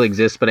Shark still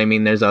exists, but I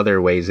mean, there's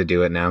other ways to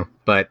do it now.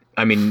 But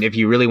I mean, if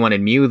you really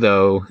wanted Mew,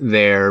 though,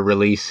 they're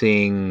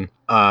releasing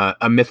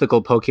a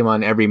mythical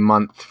Pokemon every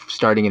month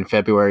starting in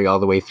February all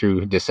the way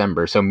through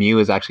December. So Mew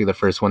is actually the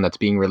first one that's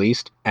being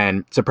released.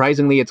 And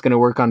surprisingly, it's going to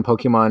work on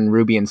Pokemon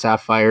Ruby and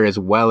Sapphire as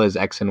well as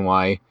X and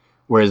Y,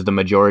 whereas the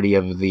majority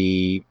of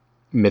the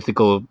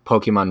mythical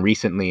Pokemon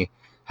recently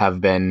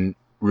have been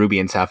Ruby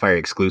and Sapphire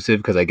exclusive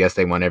because I guess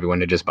they want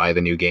everyone to just buy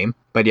the new game.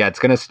 But yeah, it's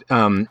gonna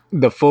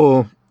the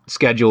full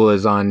schedule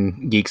is on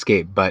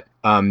Geekscape, but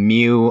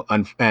Mew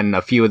and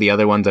a few of the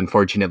other ones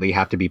unfortunately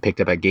have to be picked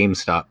up at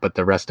GameStop, but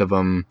the rest of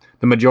them,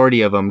 the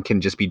majority of them,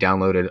 can just be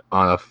downloaded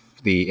off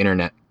the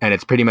internet. And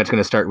it's pretty much going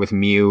to start with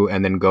Mew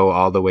and then go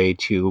all the way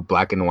to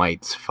Black and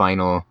White's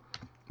final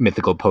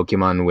mythical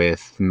Pokemon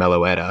with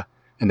Meloetta,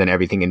 and then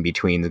everything in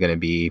between is going to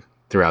be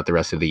throughout the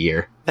rest of the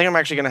year. I think I'm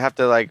actually going to have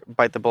to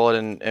bite the bullet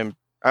and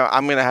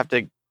I'm going to have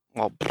to,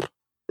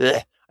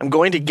 I'm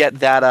going to get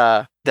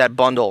that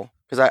bundle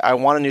because I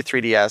want a new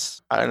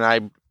 3DS and I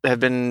have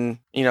been,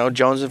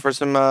 jonesing for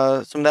some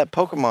of that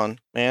Pokemon,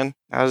 man.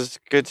 That was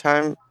a good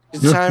time.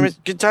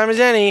 Good time as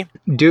any.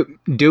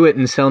 Do it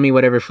and sell me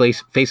whatever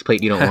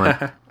faceplate you don't want.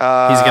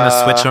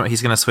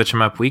 He's gonna switch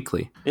them up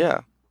weekly.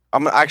 Yeah,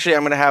 I'm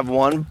gonna have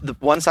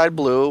one side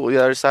blue, the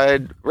other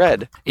side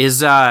red.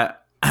 Is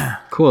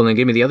cool, and then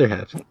give me the other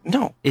half.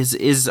 No.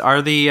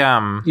 Are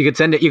the You could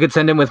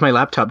send them with my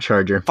laptop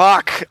charger.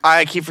 Fuck!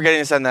 I keep forgetting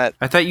to send that.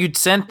 I thought you'd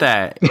sent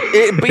that.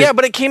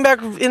 But it came back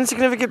with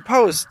insignificant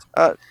post.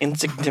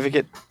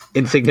 Insignificant.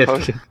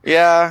 Post.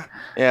 Yeah.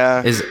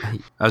 I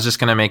was just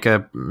gonna make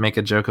a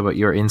joke about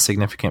your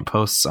insignificant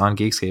posts on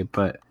Geekscape,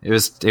 but it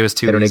was too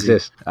easy. They don't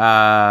exist.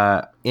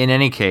 In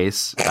any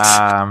case,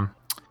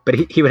 but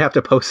he would have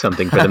to post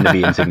something for them to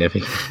be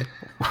insignificant.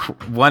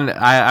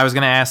 I was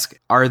going to ask,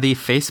 are the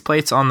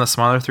faceplates on the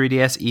smaller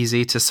 3DS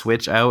easy to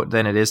switch out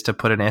than it is to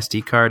put an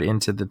SD card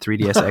into the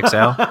 3DS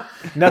XL?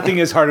 Nothing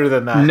is harder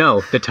than that.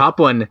 No, the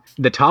top one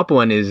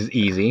is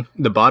easy.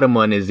 The bottom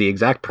one is the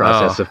exact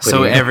process of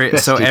putting every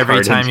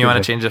time you want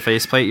to change a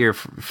faceplate, you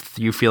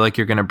feel like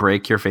you're going to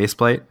break your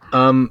faceplate?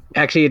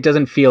 Actually, it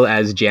doesn't feel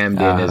as jammed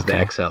in as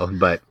the XL,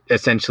 but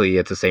essentially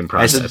it's the same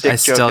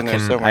process.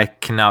 I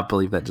cannot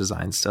believe that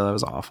design still. That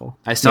was awful.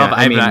 I have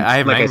like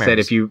nightmares.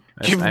 I said,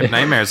 I have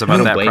nightmares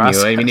about that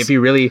process. I mean, if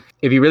you really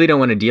don't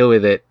want to deal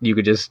with it, you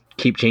could just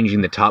keep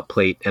changing the top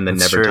plate and then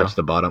never touch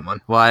the bottom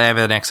one. Well, I have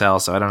an XL,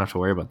 so I don't have to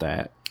worry about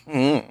that.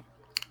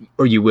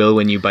 Or you will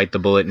when you bite the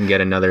bullet and get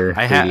another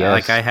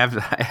 3DS. I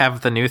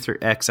have the new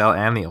XL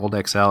and the old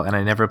XL, and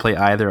I never play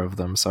either of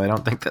them, so I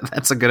don't think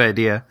that's a good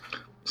idea.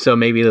 So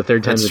maybe the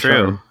third time's the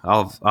charm.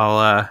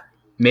 I'll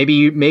Maybe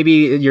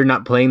you're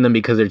not playing them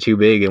because they're too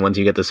big, and once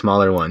you get the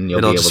smaller one,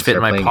 it'll just fit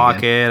in my pocket.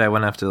 Again. I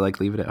wouldn't have to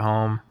leave it at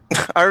home.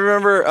 I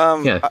remember.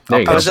 I'll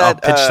pitch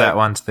that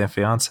one to the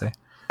fiance.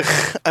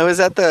 I was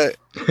at the.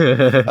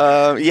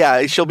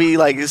 She'll be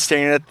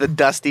staring at the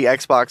dusty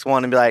Xbox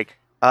One and be like,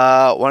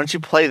 "Why don't you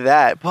play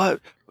that?"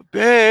 But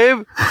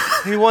babe,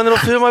 I need one that'll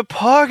fit in my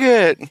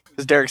pocket.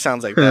 Because Derek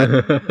sounds like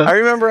that. I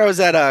remember I was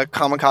at a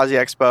Kamikaze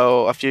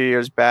Expo a few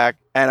years back,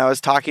 and I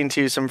was talking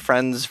to some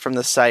friends from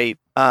the site.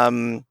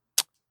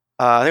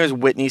 I think it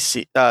was Whitney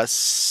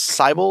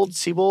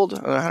Seibold. I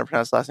don't know how to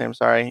pronounce the last name.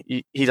 Sorry.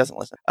 He doesn't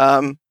listen.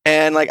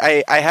 And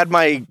I had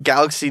my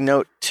Galaxy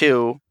Note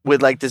 2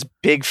 with this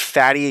big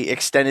fatty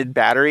extended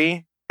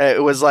battery.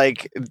 It was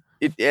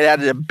it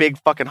had a big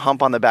fucking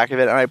hump on the back of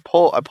it. And I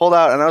pulled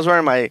out, and I was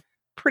wearing my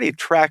pretty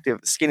attractive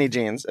skinny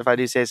jeans, if I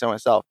do say so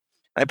myself.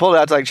 And I pulled it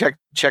out to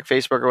check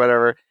Facebook or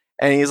whatever.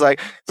 And he's like,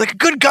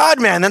 good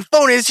God, man, that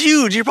phone is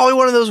huge. You're probably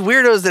one of those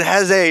weirdos that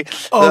has a...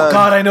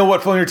 God, I know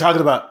what phone you're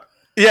talking about.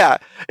 Yeah.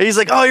 And he's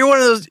like, oh, you're one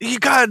of those...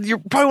 you're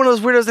probably one of those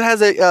weirdos that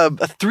has a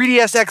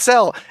 3DS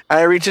XL. And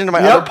I reach into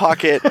my other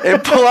pocket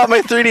and pull out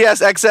my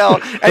 3DS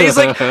XL. And he's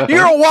like,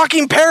 you're a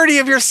walking parody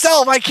of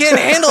yourself. I can't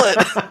handle it.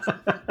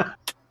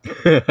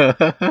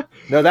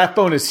 No, that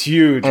phone is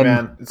huge,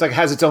 man. It's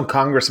has its own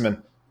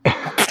congressman. And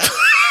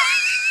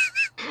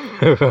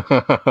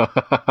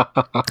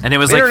it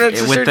was he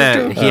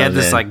had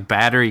this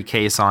battery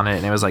case on it,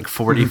 and it was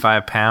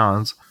 45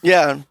 pounds.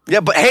 Yeah,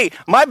 but hey,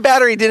 my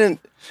battery didn't.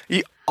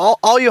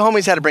 All you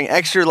homies had to bring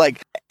extra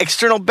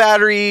external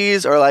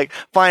batteries or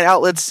find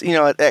outlets,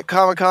 at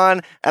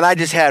Comic-Con, and I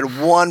just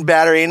had one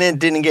battery, and it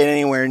didn't get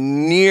anywhere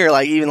near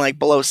even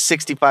below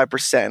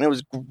 65%. It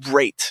was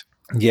great.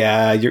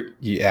 Yeah,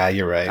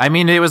 you're right. I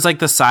mean, it was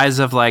the size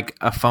of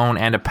a phone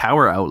and a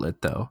power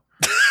outlet, though.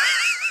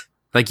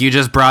 Like you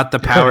just brought the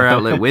power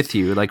outlet with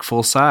you, like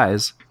full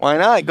size. Why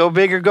not? Go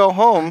big or go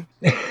home.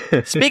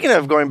 Speaking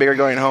of going big or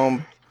going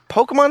home,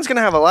 Pokemon's going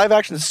to have a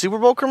live-action Super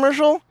Bowl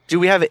commercial? Do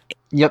we have it?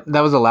 Yep,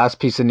 that was the last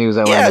piece of news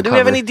I wanted to cover. Do we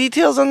have any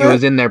details on that? It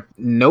was in there.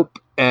 Nope.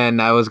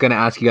 And I was going to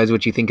ask you guys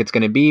what you think it's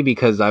going to be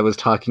because I was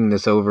talking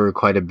this over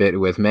quite a bit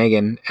with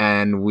Megan,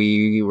 and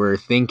we were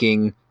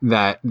thinking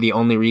that the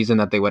only reason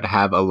that they would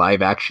have a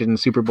live-action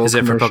Super Bowl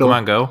commercial... Is it for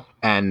Pokemon Go?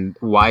 And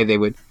why they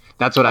would...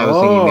 That's what I was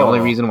thinking. The only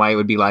reason why it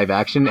would be live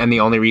action and the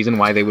only reason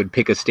why they would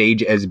pick a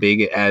stage as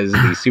big as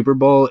the Super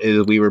Bowl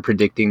is we were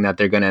predicting that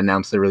they're going to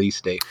announce the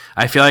release date.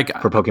 I feel like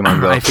for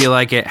Pokemon Go. I feel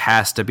like it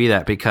has to be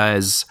that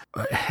because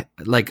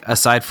like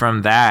aside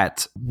from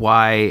that,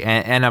 why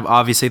and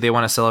obviously they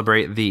want to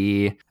celebrate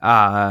the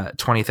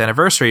 20th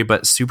anniversary,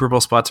 but Super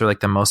Bowl spots are like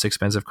the most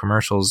expensive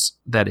commercials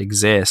that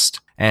exist.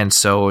 And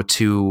so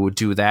to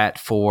do that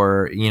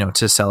for,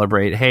 to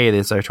celebrate, hey,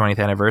 this is our 20th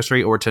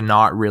anniversary, or to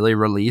not really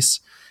release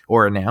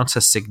or announce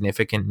a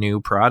significant new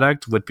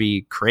product would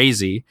be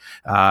crazy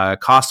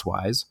cost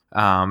wise.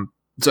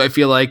 So I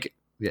feel like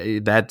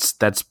that's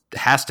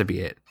has to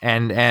be it.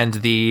 And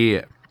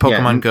the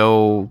Pokemon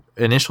Go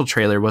initial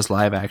trailer was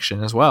live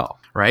action as well,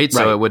 right?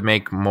 So it would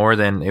make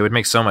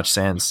so much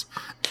sense.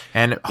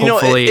 And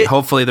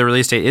hopefully the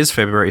release date is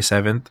February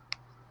 7th.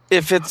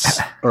 If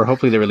it's or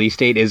hopefully the release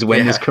date is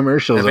when this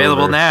commercial is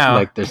available over, now,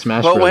 like their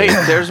Smash. But Brothers.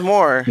 wait, there's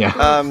more.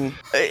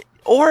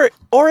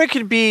 Or it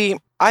could be.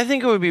 I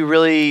think it would be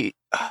really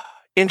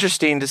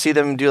interesting to see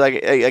them do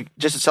like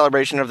just a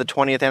celebration of the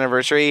 20th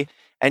anniversary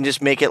and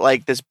just make it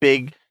like this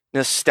big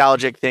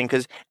nostalgic thing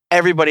because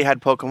everybody had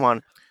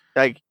Pokemon.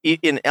 Like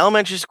in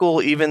elementary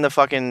school, even the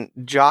fucking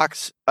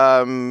jocks.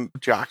 Well,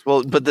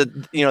 but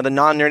the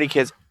non-nerdy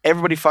kids,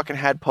 everybody fucking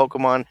had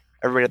Pokemon.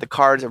 Everybody had the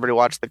cards. Everybody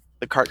watched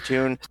the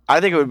cartoon. I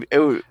think it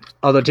would.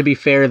 Although to be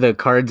fair, the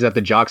cards that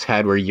the jocks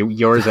had were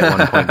yours at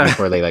one point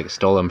before they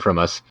stole them from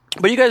us.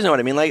 But you guys know what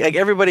I mean. Like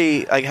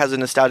everybody has a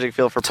nostalgic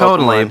feel for Pokemon.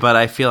 Totally, but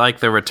I feel like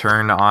the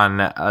return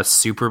on a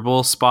Super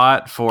Bowl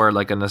spot for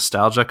like a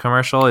nostalgia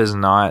commercial is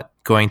not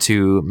going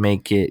to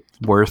make it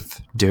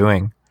worth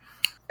doing.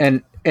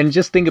 And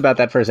just think about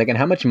that for a second.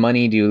 How much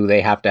money do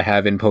they have to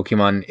have in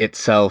Pokemon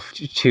itself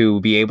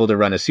to be able to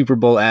run a Super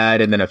Bowl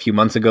ad? And then a few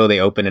months ago, they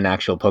opened an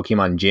actual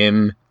Pokemon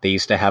gym. They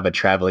used to have a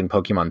traveling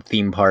Pokemon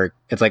theme park.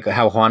 It's like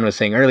how Juan was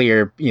saying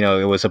earlier,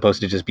 it was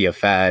supposed to just be a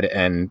fad.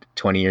 And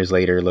 20 years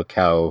later, look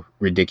how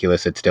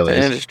ridiculous it still is.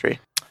 An industry.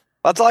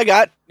 That's all I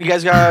got. You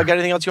guys got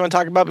anything else you want to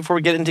talk about before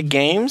we get into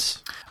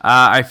games?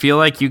 I feel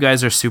like you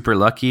guys are super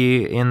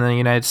lucky in the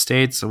United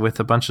States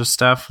with a bunch of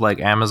stuff. Like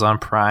Amazon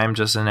Prime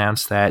just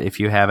announced that if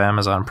you have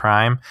Amazon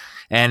Prime,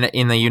 and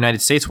in the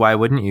United States, why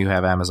wouldn't you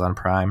have Amazon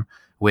Prime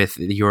with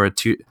your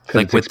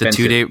the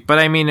 2 day? But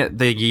I mean,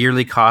 the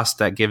yearly cost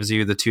that gives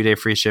you the 2 day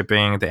free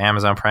shipping, the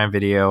Amazon Prime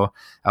Video,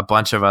 a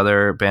bunch of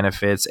other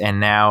benefits, and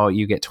now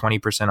you get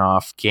 20%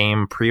 off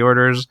game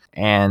pre-orders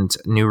and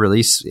new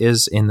release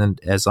is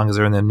as long as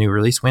they're in the new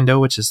release window,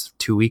 which is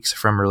 2 weeks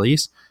from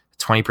release.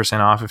 20%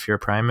 off if you're a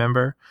Prime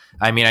member.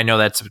 I mean, I know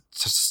that's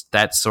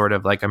sort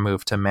of like a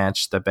move to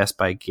match the Best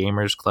Buy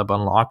Gamers Club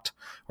Unlocked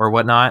or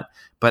whatnot,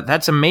 but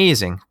that's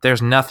amazing.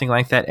 There's nothing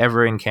like that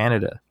ever in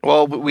Canada.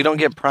 Well, we don't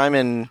get Prime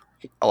in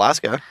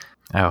Alaska.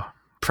 Oh,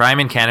 Prime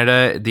in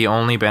Canada, the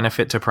only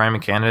benefit to Prime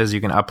in Canada is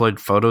you can upload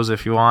photos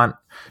if you want.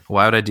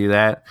 Why would I do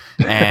that?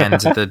 And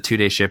the 2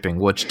 day shipping,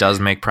 which does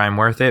make Prime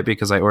worth it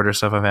because I order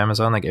stuff off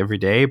Amazon like every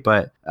day.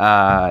 But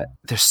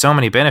there's so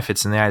many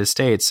benefits in the United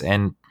States,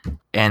 and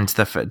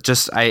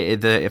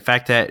the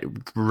fact that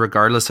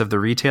regardless of the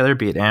retailer,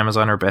 be it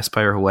Amazon or Best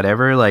Buy or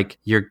whatever, like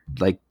your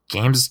like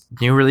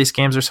new release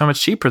games are so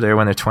much cheaper there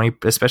when they're 20,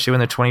 especially when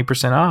they're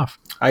 20% off.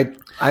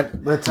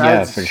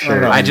 For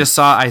sure.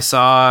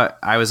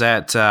 I was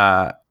at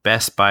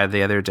Best Buy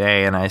the other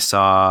day and I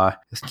saw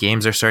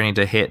games are starting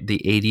to hit the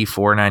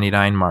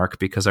 $84.99 mark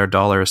because our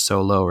dollar is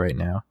so low right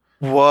now.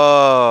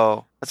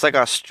 Whoa, that's like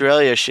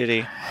Australia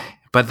shitty.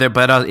 But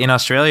in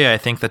Australia, I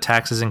think the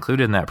tax is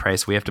included in that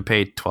price. We have to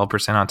pay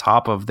 12% on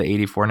top of the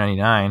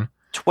 $84.99.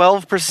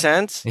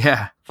 12%?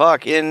 Yeah.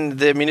 Fuck. In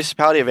the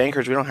municipality of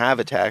Anchorage, we don't have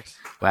a tax.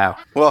 Wow.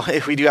 Well,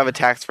 if we do have a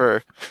tax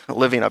for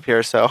living up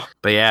here, so.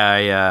 But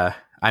yeah,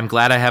 I'm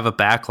glad I have a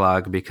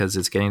backlog because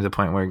it's getting to the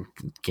point where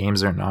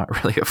games are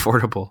not really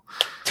affordable.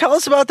 Tell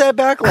us about that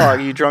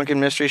backlog, you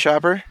drunken mystery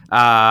shopper.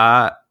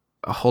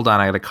 Hold on,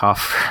 I gotta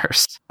cough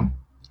first.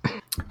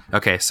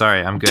 Okay,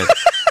 sorry, I'm good.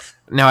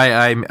 No,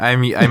 I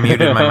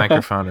muted my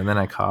microphone and then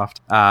I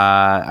coughed.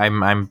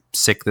 I'm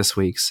sick this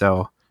week,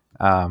 so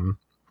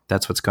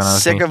that's what's going on.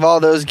 Sick with me. Of all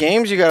those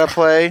games you gotta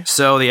play.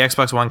 So the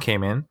Xbox One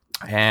came in,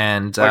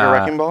 and like a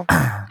wrecking ball.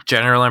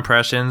 General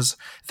impressions: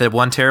 the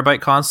 1 terabyte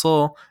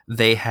console,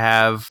 they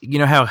have,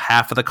 how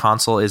half of the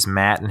console is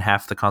matte and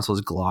half the console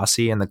is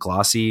glossy, and the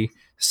glossy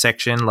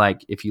section,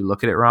 like if you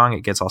look at it wrong,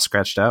 it gets all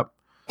scratched up.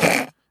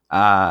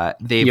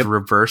 They've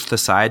reversed the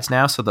sides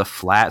now, so the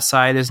flat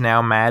side is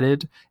now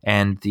matted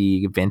and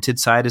the vented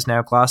side is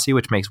now glossy,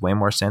 which makes way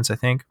more sense. I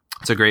think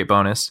it's a great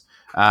bonus.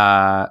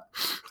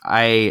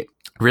 I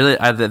Really,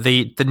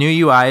 the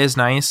new UI is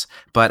nice,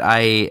 but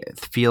I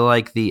feel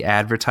like the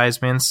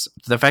advertisements,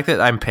 the fact that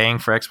I'm paying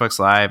for Xbox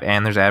Live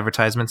and there's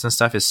advertisements and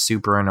stuff is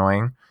super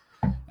annoying.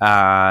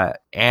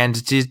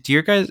 And do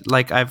your guys,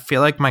 like, I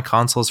feel like my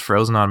console's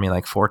frozen on me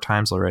like 4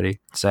 times already.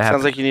 Does that happen?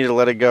 Sounds like you need to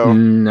let it go.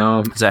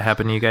 No, Does that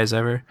happen to you guys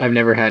ever? I've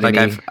never had Like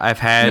any.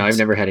 I've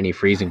never had any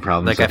freezing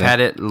problems. Like I've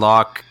had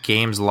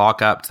games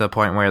lock up to the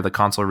point where the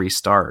console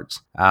restarts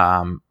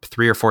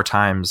 3 or 4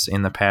 times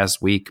in the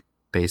past week,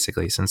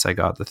 basically, since I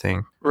got the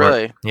thing.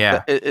 Really?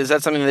 Yeah. Is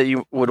that something that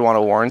you would want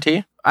a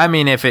warranty? I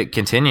mean, if it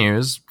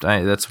continues,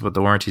 that's what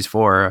the warranty's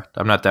for.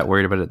 I'm not that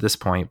worried about it at this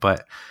point,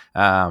 but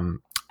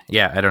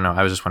yeah, I don't know.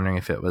 I was just wondering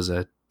if it was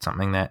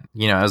something that,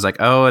 I was like,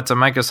 oh, it's a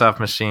Microsoft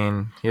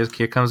machine. Here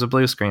comes a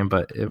blue screen,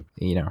 but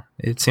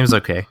it seems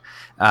okay.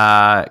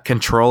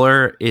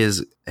 Controller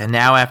is, and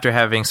now after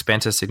having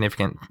spent a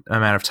significant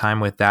amount of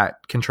time with that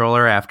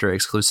controller, after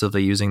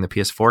exclusively using the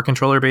PS4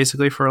 controller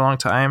basically for a long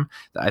time,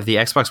 the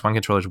Xbox One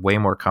controller is way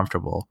more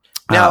comfortable.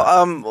 Now,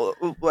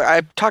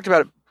 I talked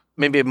about it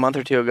maybe a month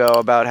or 2 ago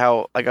about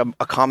how like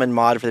a common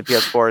mod for the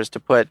PS4 is to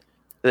put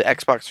the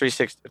Xbox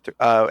 360,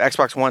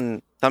 Xbox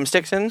One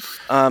thumbsticks in.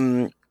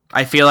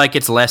 I feel like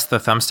it's less the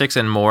thumbsticks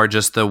and more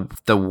just the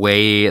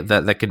way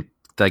that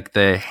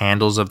the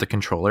handles of the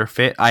controller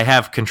fit. I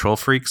have Control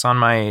Freaks on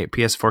my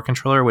PS4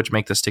 controller, which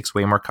make the sticks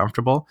way more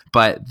comfortable.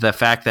 But the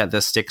fact that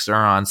the sticks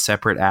are on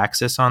separate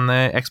axis on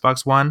the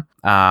Xbox One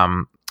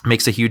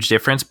makes a huge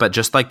difference. But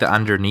just like the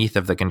underneath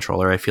of the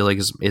controller, I feel like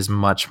is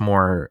much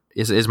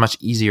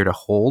easier to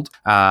hold.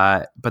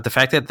 But the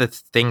fact that the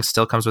thing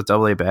still comes with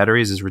AA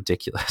batteries is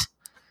ridiculous.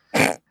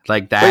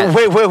 Like that.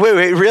 Wait,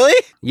 really?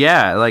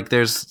 Yeah, like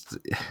there's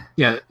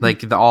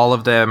like all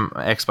of them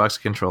Xbox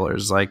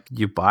controllers, like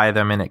you buy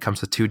them and it comes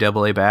with 2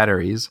 AA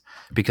batteries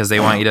because they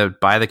want you to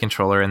buy the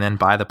controller and then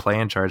buy the Play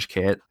and Charge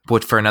kit,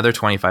 which for another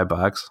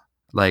 $25.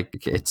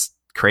 Like it's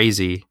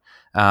crazy.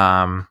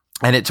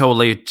 And it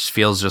totally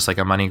feels just like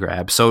a money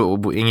grab.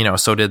 So,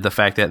 so did the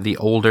fact that the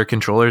older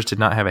controllers did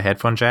not have a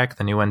headphone jack.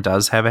 The new one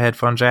does have a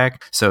headphone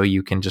jack. So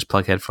you can just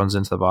plug headphones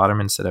into the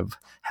bottom instead of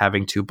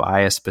having to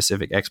buy a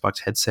specific Xbox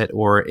headset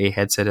or a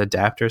headset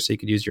adapter so you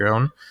could use your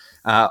own.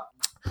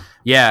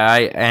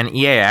 And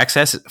EA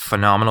Access,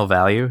 phenomenal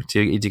value.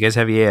 Do you guys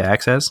have EA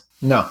Access?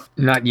 No.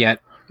 Not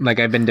yet. Like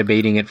I've been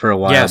debating it for a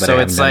while. Yeah, but so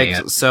I it's haven't done like,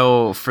 it yet.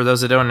 so for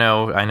those that don't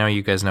know, I know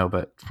you guys know,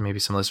 but maybe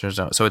some listeners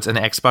don't. So it's an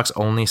Xbox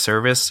only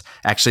service.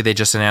 Actually, they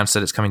just announced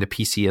that it's coming to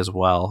PC as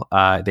well.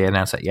 They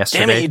announced that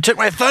yesterday. Damn it, you took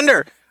my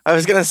thunder. I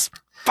was going to...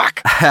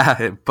 Fuck.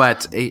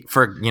 But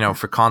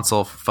for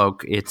console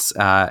folk, it's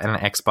an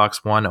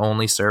Xbox One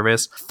only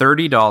service.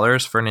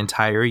 $30 for an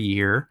entire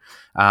year.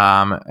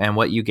 And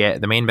what you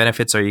get, the main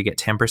benefits are you get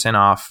 10%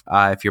 off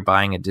if you're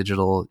buying a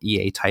digital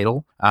EA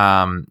title.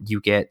 You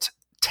get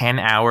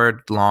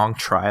 10-hour long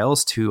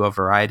trials to a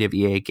variety of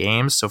EA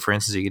games. So, for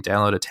instance, you can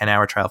download a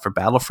 10-hour trial for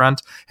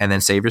Battlefront and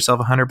then save yourself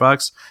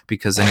 $100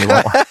 because then you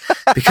won't,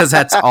 because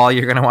that's all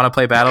you're going to want to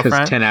play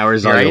Battlefront. 10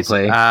 hours all you'll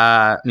play.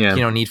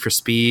 Need for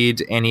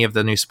Speed, any of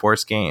the new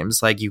sports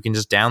games, like you can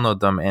just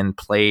download them and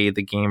play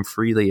the game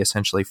freely,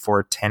 essentially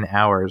for 10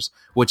 hours,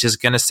 which is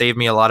going to save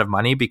me a lot of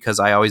money because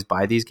I always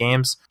buy these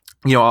games.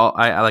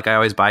 I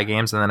always buy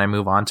games and then I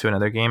move on to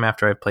another game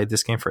after I've played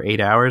this game for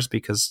 8 hours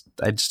because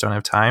I just don't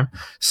have time.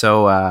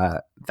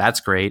 So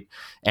that's great.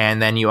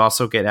 And then you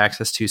also get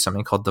access to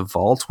something called the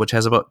Vault, which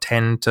has about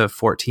 10 to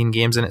 14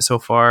 games in it so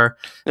far.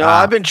 No,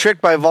 I've been tricked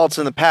by vaults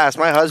in the past.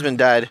 My husband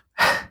died.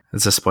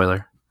 It's a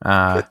spoiler.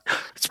 Spoiler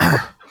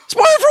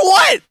for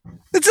what?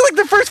 It's like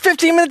the first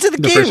 15 minutes of the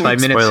game. First 5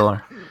 minutes.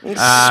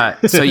 Spoiler.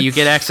 So you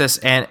get access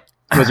and...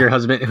 Who was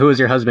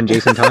your husband,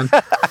 Jason Todd?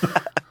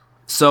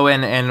 So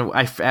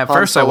at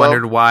first I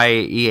wondered why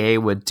EA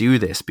would do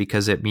this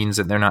because it means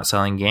that they're not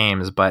selling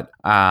games. But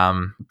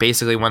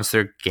basically, once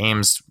their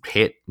games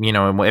hit,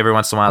 every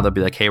once in a while they'll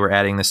be like, "Hey, we're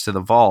adding this to the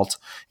vault."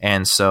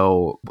 And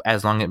so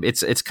as long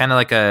as it's kind of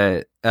like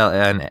a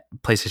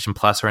PlayStation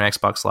Plus or an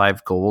Xbox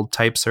Live Gold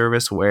type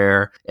service,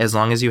 where as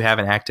long as you have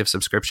an active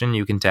subscription,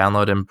 you can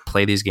download and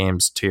play these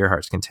games to your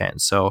heart's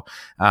content. So.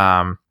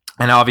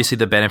 And obviously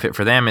the benefit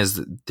for them is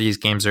that these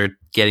games are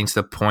getting to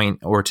the point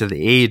or to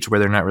the age where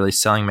they're not really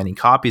selling many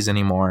copies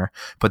anymore,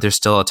 but there's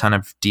still a ton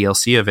of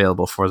DLC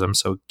available for them.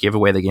 So give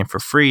away the game for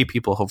free.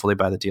 People hopefully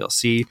buy the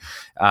DLC.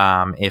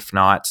 If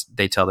not,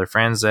 they tell their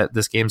friends that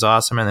this game's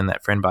awesome, and then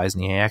that friend buys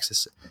an EA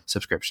Access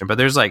subscription. But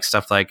there's like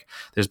stuff like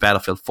there's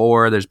Battlefield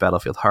 4, there's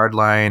Battlefield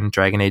Hardline,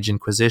 Dragon Age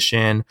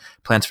Inquisition,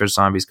 Plants vs.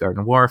 Zombies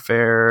Garden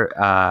Warfare,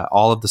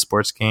 all of the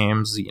sports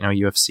games,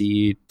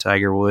 UFC,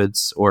 Tiger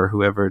Woods, or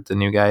whoever the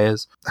new guy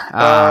is.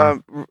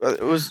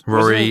 It was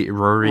Rory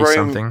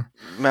something.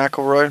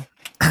 McIlroy.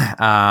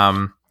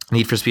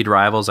 Need for Speed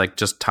Rivals, like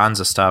just tons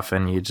of stuff,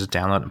 and you just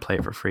download and play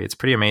it for free. It's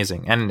pretty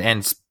amazing.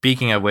 And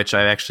speaking of which,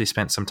 I actually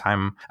spent some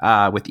time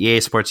with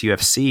EA Sports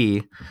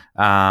UFC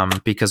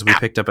because we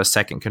picked up a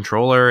second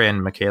controller,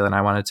 and Michaela and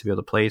I wanted to be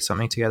able to play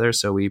something together,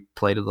 so we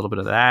played a little bit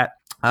of that.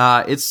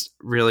 It's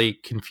really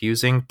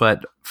confusing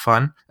but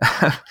fun.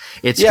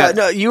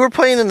 You were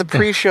playing in the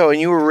pre-show and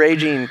you were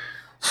raging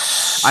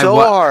so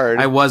hard.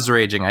 I was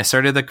raging. I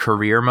started the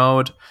career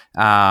mode,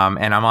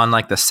 and I'm on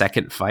like the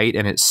second fight,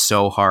 and it's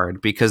so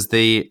hard because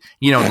like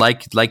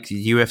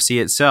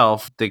UFC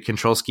itself, the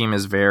control scheme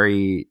is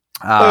very.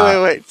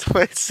 Wait!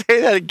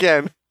 Say that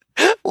again.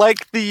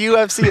 Like the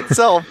UFC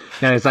itself.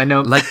 Yes, I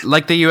know.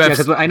 Like the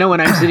UFC. Yeah, I know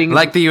when I'm sitting.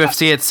 Like the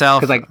UFC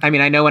itself. Because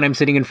I know when I'm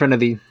sitting in front of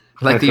the.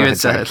 Like the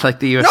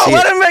UFC. No,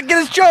 let him get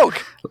his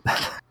joke.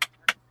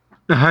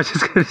 I was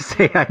just gonna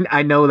say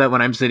I know that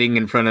when I'm sitting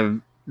in front of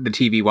the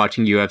TV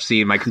watching UFC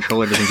and my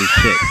controller doesn't do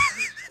shit.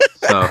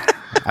 So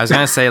I was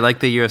gonna say, like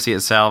the UFC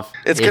itself,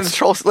 it's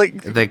controls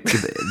like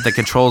the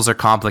controls are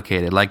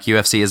complicated. Like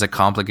UFC is a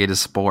complicated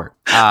sport.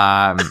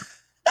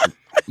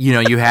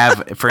 You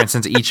have, for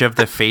instance, each of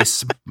the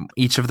face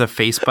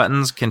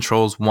buttons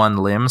controls one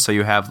limb. So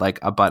you have like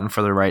a button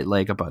for the right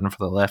leg, a button for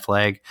the left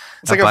leg.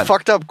 It's like a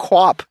fucked up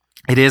quap.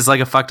 It is like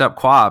a fucked up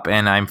quap,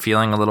 and I'm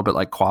feeling a little bit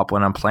like quap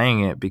when I'm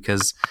playing it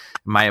because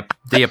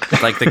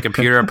the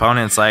computer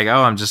opponent's like,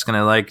 oh, I'm just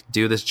gonna like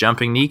do this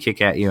jumping knee kick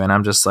at you, and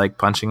I'm just like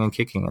punching and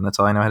kicking, and that's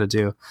all I know how to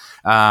do.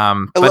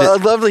 I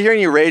love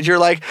hearing you rage. You're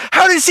like,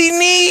 how does he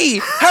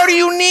knee? How do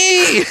you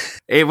knee?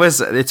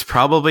 It's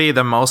probably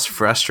the most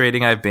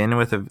frustrating I've been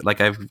with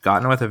I've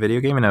gotten with a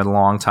video game in a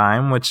long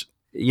time, which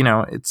it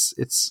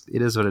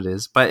is what it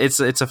is, but it's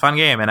a fun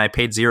game, and I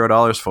paid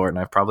 $0 for it, and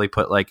I've probably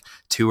put like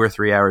 2 or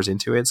 3 hours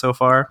into it so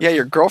far. Yeah,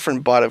 your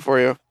girlfriend bought it for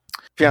you.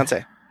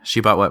 Fiance.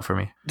 She bought what for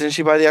me? Didn't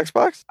she buy the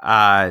Xbox?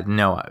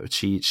 No,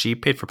 she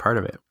paid for part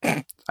of it.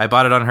 I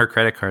bought it on her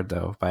credit card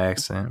though, by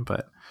accident,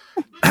 but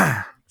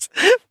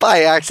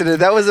by accident.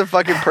 That was a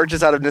fucking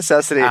purchase out of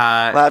necessity.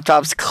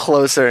 Laptop's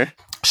closer.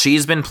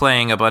 She's been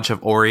playing a bunch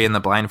of Ori and the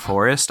Blind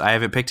Forest. I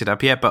haven't picked it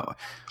up yet, but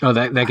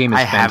that game is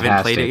I fantastic.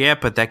 haven't played it yet,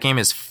 but that game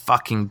is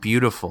fucking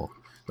beautiful.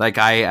 Like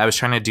I was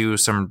trying to do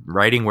some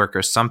writing work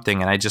or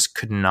something, and I just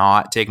could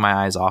not take my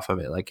eyes off of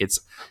it. Like it's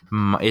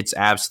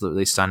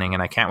absolutely stunning,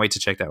 and I can't wait to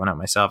check that one out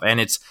myself. And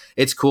it's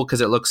cool because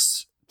it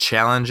looks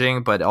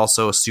challenging, but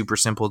also super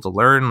simple to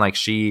learn. Like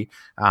she's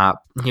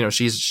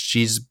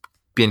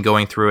been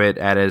going through it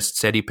at a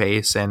steady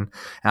pace, and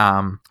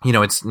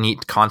it's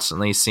neat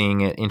constantly seeing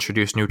it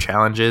introduce new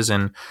challenges,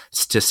 and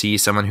to see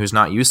someone who's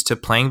not used to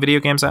playing video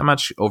games that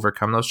much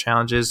overcome those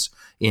challenges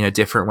in a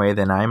different way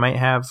than I might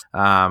have.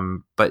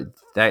 But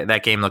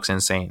that game looks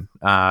insane.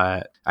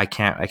 I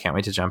can't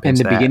wait to jump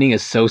into that. And the beginning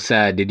is so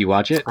sad. Did you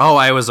watch it? Oh,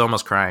 I was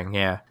almost crying.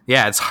 Yeah,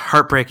 it's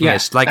heartbreaking. Yeah,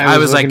 like I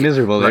was like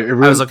miserable. I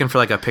was looking for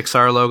like a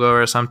Pixar logo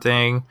or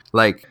something.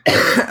 Like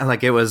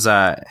like it was.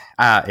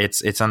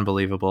 It's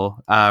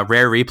unbelievable.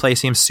 Rare Replay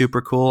seems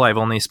super cool. I've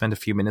only spent a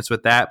few minutes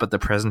with that, but the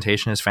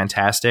presentation is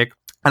fantastic.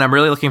 And I'm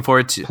really looking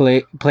forward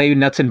to play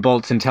nuts and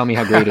bolts and tell me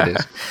how great it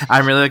is.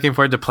 I'm really looking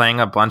forward to playing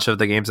a bunch of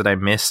the games that I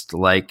missed,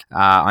 like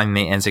on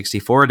the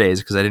N64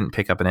 days, because I didn't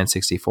pick up an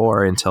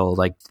N64 until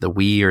like the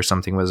Wii or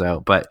something was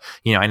out. But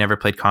I never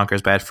played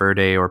Conker's Bad Fur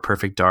Day or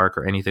Perfect Dark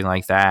or anything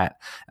like that.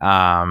 So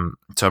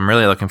I'm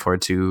really looking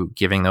forward to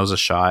giving those a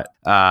shot.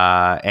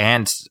 Of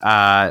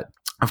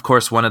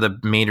course, one of the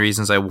main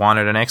reasons I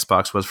wanted an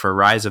Xbox was for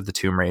Rise of the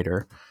Tomb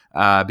Raider.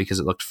 Because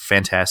it looked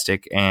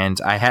fantastic, and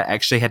I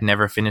had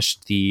never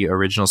finished the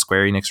original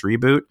Square Enix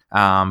reboot,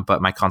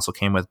 but my console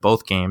came with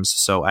both games,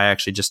 so I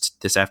actually just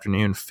this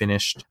afternoon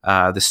finished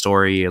the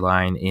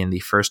storyline in the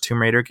first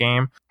Tomb Raider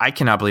game. I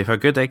cannot believe how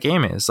good that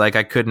game is. Like,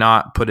 I could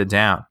not put it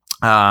down.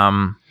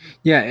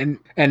 Yeah,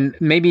 and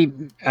maybe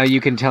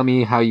you can tell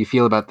me how you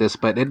feel about this,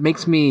 but it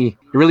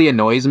really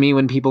annoys me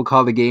when people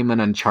call the game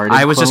an Uncharted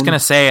I was clone, just gonna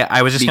say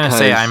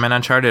I'm an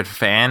Uncharted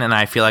fan, and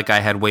I feel like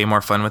I had way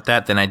more fun with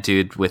that than I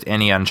did with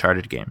any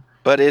Uncharted game.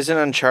 But isn't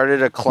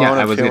Uncharted a clone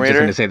of Tomb Raider? I was just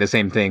going to say the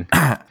same thing.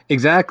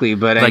 Exactly,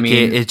 but like, I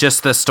mean... It's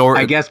just the story...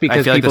 I guess because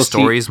I feel like the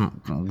stories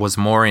was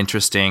more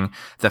interesting.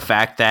 The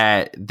fact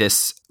that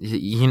this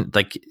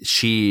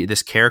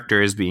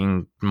character is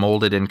being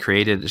molded and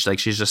created, like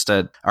she's just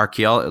an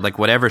archaeologist, like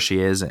whatever she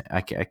is,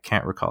 I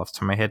can't recall off the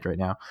top of my head right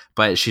now,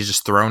 but she's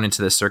just thrown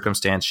into this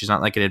circumstance. She's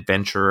not like an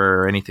adventurer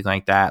or anything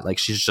like that. Like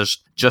she's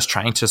just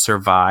trying to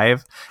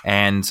survive,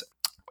 and...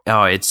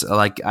 Oh, it's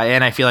like,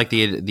 and I feel like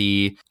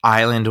the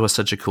island was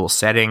such a cool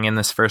setting in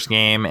this first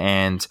game,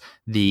 and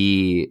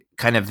the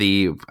kind of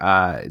the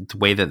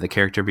way that the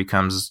character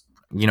becomes,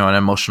 an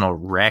emotional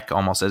wreck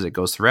almost as it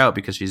goes throughout,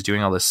 because she's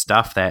doing all this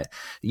stuff that,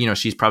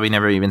 she's probably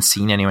never even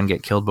seen anyone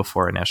get killed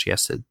before, and now she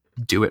has to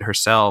do it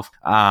herself.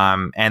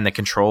 And the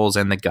controls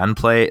and the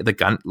gunplay,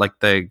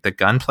 the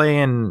gunplay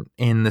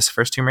in this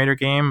first Tomb Raider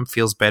game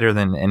feels better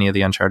than any of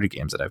the Uncharted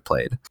games that I've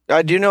played.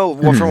 I do know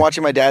from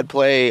watching my dad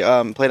play it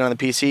on the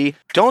PC.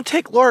 Don't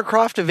take Lara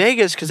Croft to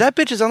Vegas because that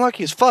bitch is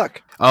unlucky as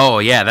fuck. Oh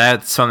yeah,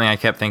 that's something I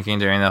kept thinking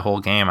during the whole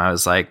game. I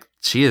was like,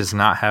 she is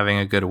not having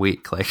a good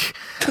week. Like.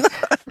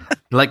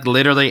 Like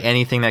literally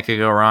anything that could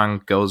go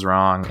wrong goes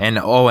wrong.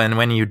 And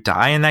when you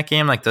die in that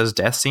game, like those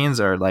death scenes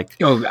are like...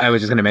 Oh, I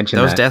was just going to mention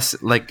those that. deaths,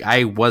 like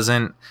I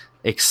wasn't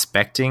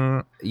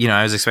expecting,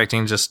 I was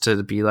expecting just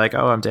to be like,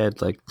 oh, I'm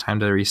dead, like time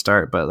to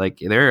restart. But like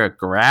they're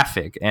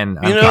graphic and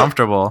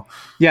uncomfortable.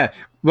 Yeah.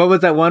 What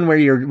was that one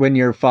where when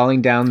you're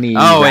falling down the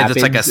rapids,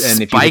 it's like a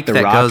and spike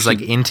that goes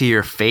like into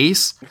your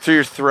face through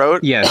your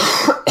throat? Yes.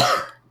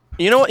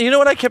 You know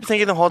what I kept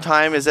thinking the whole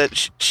time is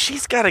that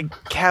she's got to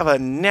have a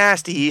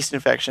nasty yeast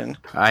infection.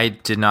 I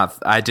did.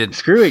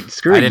 Screw it.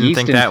 I didn't yeast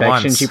think that infection.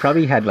 once. She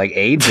probably had like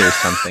AIDS or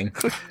something.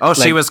 Oh,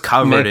 she was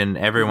covered in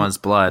everyone's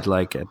blood,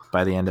 like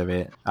by the end of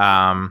it.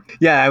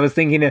 Yeah, I was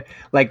thinking of,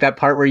 like that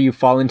part where you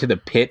fall into the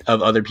pit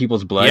of other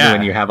people's blood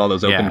when you have all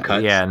those open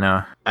cuts. Yeah,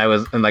 no. I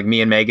was, and like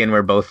me and Megan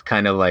were both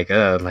kind of like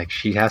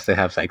she has to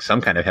have like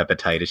some kind of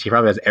hepatitis. She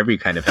probably has every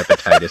kind of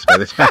hepatitis by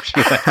the time she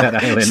left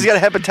that island. She's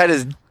got a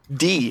hepatitis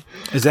D.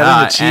 Is that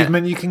an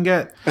achievement you can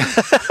get?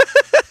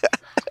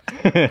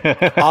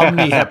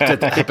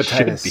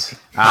 Omnihepatitis.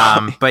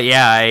 But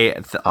yeah,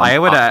 I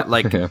would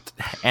like,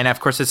 and of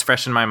course it's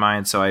fresh in my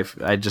mind, so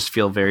I just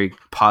feel very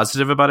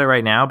positive about it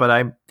right now. But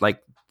I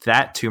like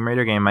that Tomb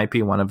Raider game might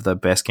be one of the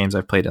best games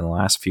I've played in the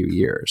last few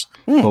years.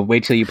 Well,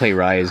 wait till you play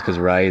Rise, because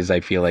Rise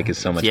I feel like is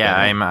so much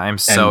better. I'm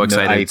so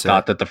excited. I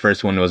thought that the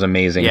first one was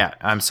amazing. Yeah,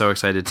 I'm so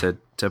excited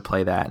to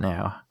play that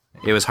now.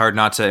 It was hard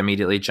not to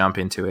immediately jump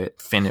into it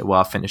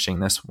while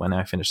finishing this when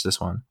I finished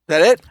this one.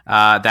 That it?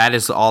 That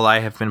is all I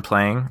have been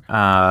playing.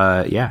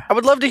 Yeah. I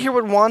would love to hear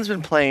what Juan's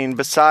been playing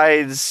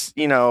besides,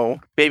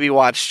 Baby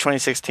Watch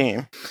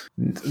 2016.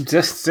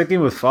 Just sticking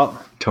with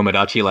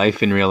Tomodachi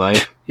Life in real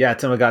life. Yeah,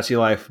 Tamagotchi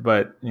Life,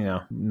 but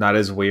not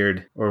as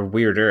weird or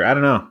weirder. I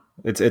don't know.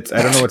 It's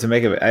I don't know what to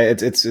make of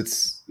it. It's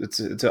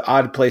an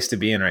odd place to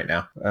be in right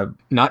now.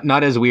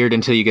 Not as weird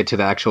until you get to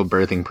the actual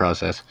birthing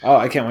process. Oh,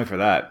 I can't wait for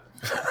that.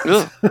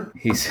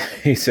 He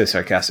says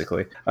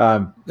sarcastically.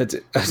 I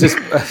was just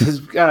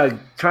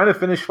trying to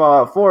finish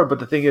Fallout 4, but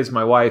the thing is,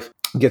 my wife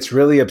gets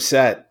really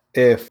upset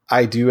if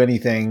I do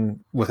anything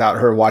without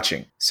her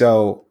watching.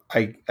 So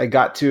I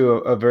got to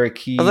a very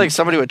key. Sounds like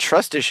somebody with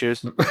trust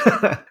issues.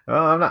 Well,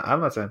 I'm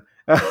not saying.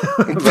 but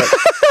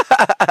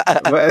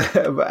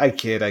I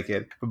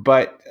kid.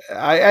 But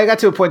I got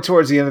to a point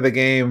towards the end of the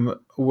game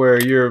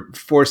where you're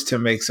forced to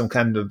make some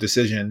kind of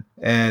decision,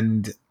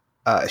 and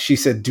she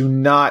said, "Do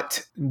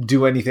not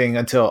do anything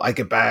until I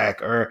get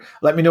back, or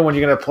let me know when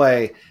you're going to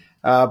play."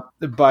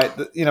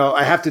 But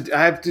I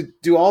have to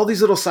do all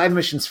these little side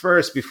missions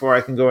first before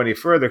I can go any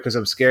further, because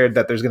I'm scared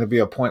that there's going to be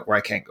a point where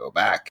I can't go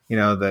back.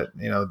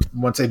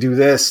 Once I do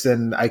this,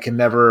 then I can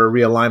never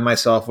realign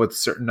myself with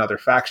certain other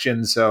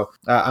factions. So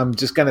I'm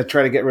just going to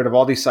try to get rid of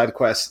all these side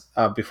quests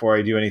before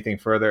I do anything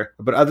further.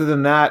 But other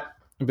than that,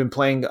 I've been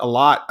playing a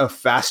lot of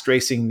Fast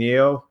Racing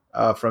Neo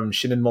from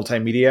Shinen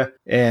Multimedia,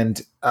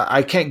 and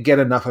I can't get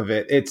enough of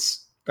it.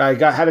 I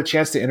had a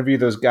chance to interview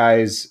those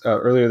guys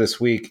earlier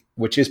this week,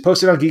 which is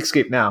posted on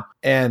Geekscape now,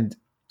 and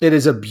it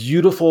is a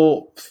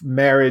beautiful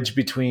marriage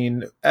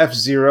between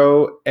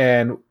F-Zero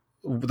and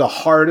the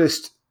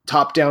hardest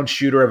top-down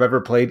shooter I've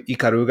ever played,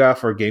 Ikaruga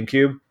for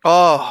GameCube.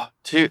 Oh,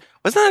 dude,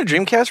 wasn't that a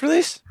Dreamcast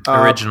release?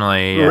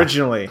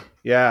 Originally,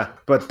 yeah.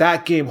 But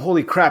that game,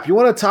 holy crap! You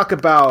want to talk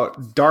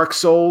about Dark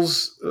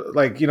Souls?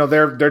 Like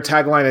their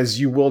tagline is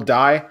 "You will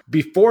die."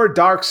 Before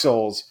Dark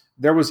Souls,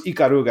 there was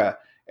Ikaruga.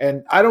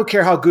 And I don't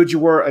care how good you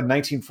were in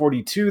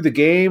 1942, the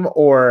game,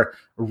 or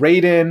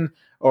Raiden,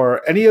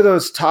 or any of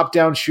those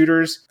top-down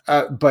shooters.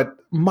 But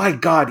my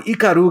God,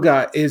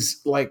 Ikaruga is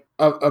like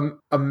a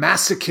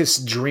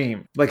masochist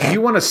dream. Like, if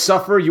you want to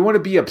suffer, you want to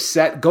be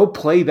upset, go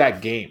play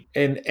that game.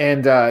 And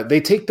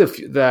they take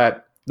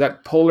that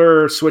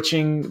polar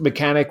switching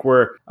mechanic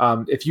where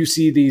if you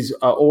see these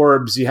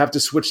orbs, you have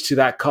to switch to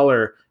that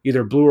color,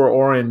 either blue or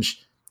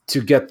orange, to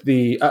get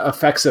the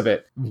effects of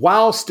it,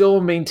 while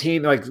still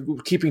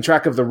keeping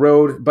track of the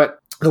road. But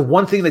the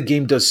one thing the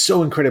game does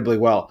so incredibly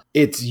well,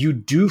 you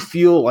do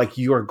feel like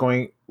you are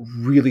going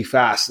really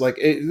fast. Like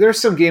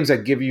there's some games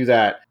that give you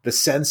the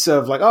sense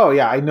of like, oh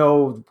yeah, I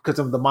know because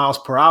of the miles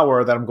per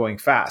hour that I'm going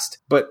fast.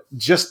 But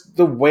just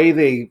the way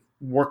they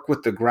work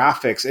with the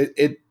graphics,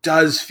 it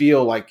does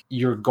feel like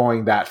you're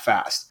going that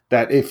fast,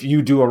 that if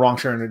you do a wrong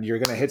turn, you're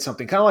going to hit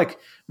something. Kind of like,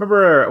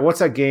 remember, what's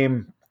that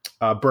game?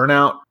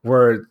 Burnout,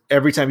 where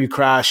every time you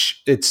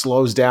crash, it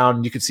slows down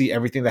and you can see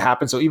everything that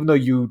happens. So even though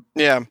you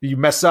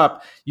mess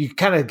up, you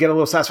kind of get a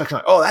little satisfaction,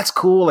 like, oh, that's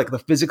cool, like the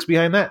physics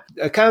behind that.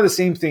 Kind of the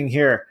same thing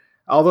here,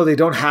 although they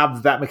don't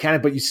have that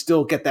mechanic, but you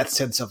still get that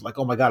sense of like,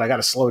 oh my God, I got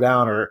to slow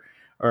down, or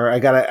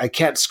I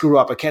can't screw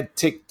up. I can't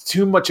take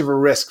too much of a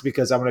risk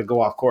because I'm going to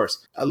go off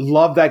course. I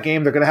love that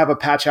game. They're going to have a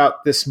patch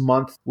out this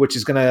month, which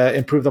is going to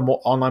improve the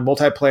online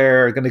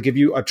multiplayer, going to give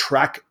you a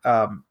track,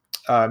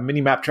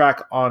 mini map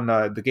track on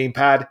the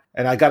gamepad,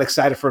 and I got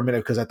excited for a minute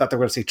because I thought they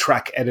were going to say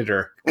track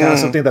editor, kind of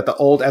something that the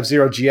old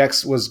F-Zero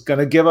GX was going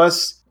to give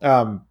us,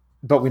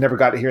 but we never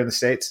got it here in the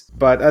States.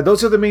 But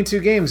those are the main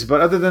two games.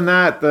 But other than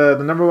that, the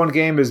number one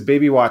game is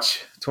Baby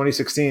Watch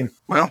 2016.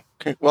 Well,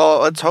 okay. Well,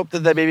 let's hope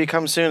that baby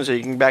comes soon so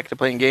you can get back to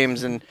playing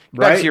games and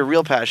get back to your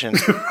real passion.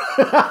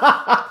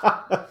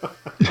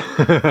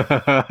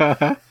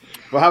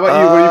 Well, how about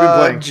you? What have you been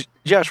playing?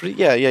 Josh,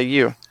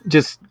 you.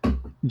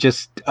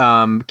 Just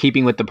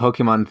keeping with the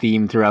Pokemon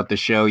theme throughout the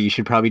show, you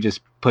should probably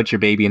just put your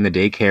baby in the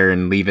daycare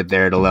and leave it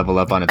there to level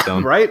up on its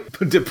own. Right?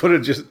 To put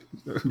it just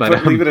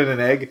But leave it in an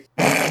egg.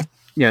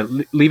 Yeah,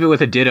 leave it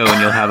with a Ditto,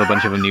 and you'll have a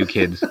bunch of new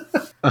kids.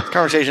 This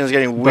conversation is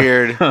getting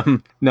weird.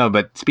 No,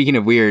 but speaking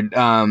of weird,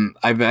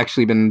 I've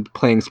actually been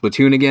playing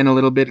Splatoon again a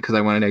little bit because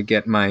I wanted to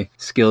get my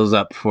skills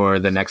up for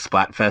the next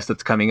Splatfest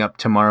that's coming up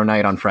tomorrow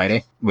night on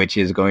Friday, which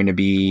is going to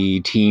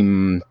be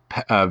Team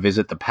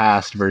Visit the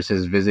Past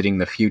versus Visiting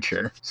the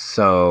Future.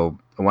 So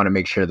I want to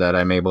make sure that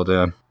I'm able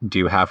to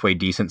do halfway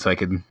decent so I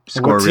can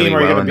score really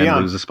well and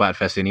then lose the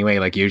Splatfest anyway,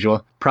 like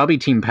usual. Probably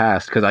Team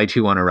Past because I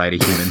too want to ride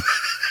a human.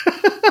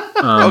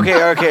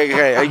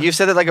 Okay. You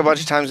said it like a bunch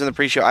of times in the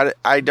pre-show.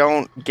 I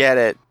don't get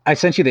it. I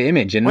sent you the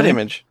image. What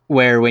image?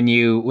 Where when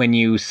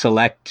you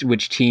select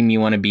which team you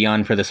want to be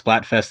on for the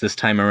Splatfest this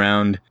time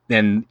around,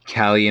 then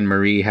Callie and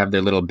Marie have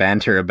their little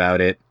banter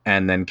about it,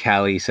 and then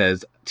Callie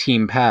says,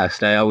 Team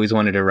Past, I always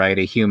wanted to ride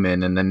a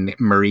human, and then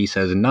Marie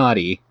says,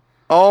 naughty.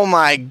 Oh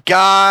my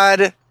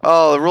god.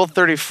 Oh, Rule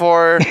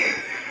 34.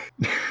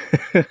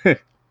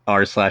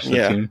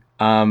 r/Splatoon.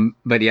 Yeah.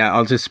 But yeah,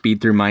 I'll just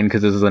speed through mine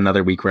because this is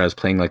another week where I was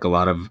playing like a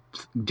lot of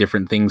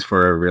different things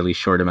for a really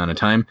short amount of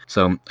time.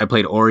 So I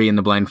played Ori and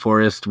the Blind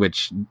Forest,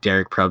 which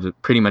Derek probably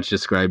pretty much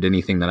described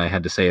anything that I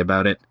had to say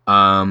about it.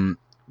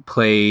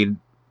 Played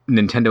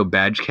Nintendo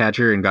Badge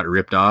Catcher and got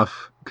ripped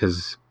off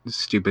because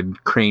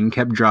stupid Crane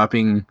kept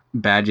dropping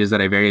badges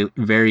that I very,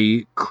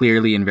 very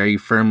clearly and very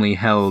firmly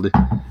held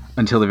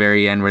until the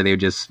very end, where they would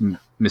just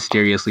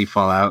mysteriously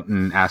fall out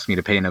and ask me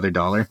to pay another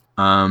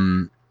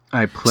 $1.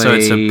 I played. So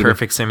it's a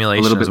perfect simulation.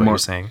 A little bit more. You're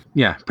saying.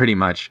 Yeah, pretty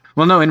much.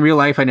 Well, no, in real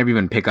life, I never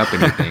even pick up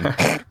anything.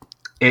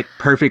 It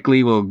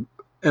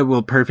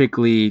will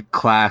perfectly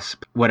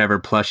clasp whatever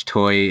plush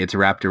toy it's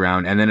wrapped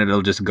around, and then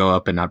it'll just go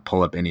up and not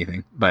pull up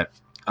anything. But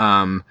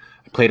I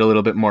played a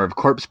little bit more of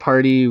Corpse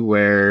Party,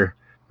 where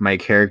my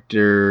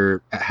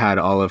character had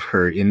all of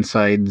her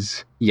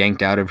insides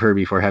yanked out of her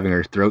before having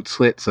her throat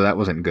slit, so that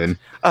wasn't good.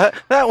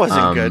 That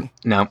wasn't good.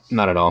 No,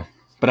 not at all.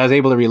 But I was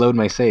able to reload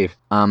my save.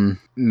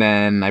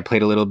 Then I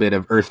played a little bit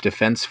of Earth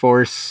Defense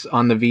Force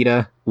on the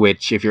Vita,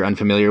 which, if you're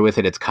unfamiliar with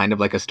it, it's kind of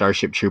like a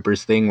Starship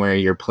Troopers thing where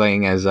you're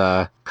playing as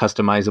a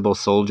customizable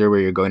soldier where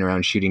you're going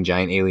around shooting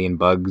giant alien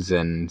bugs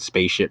and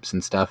spaceships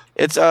and stuff.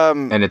 It's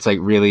and it's like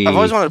really... I've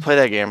always wanted to play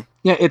that game.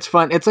 Yeah, it's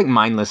fun. It's like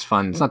mindless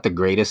fun. It's not the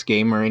greatest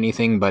game or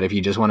anything, but if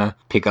you just want to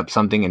pick up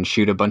something and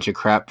shoot a bunch of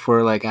crap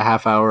for like a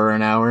half hour or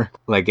an hour,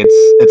 like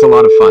it's a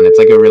lot of fun. It's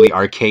like a really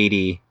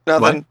arcadey...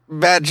 Nothing. What?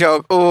 Bad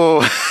joke.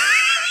 Ooh.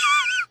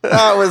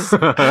 That was...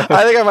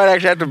 I think I might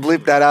actually have to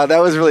bleep that out. That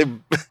was really...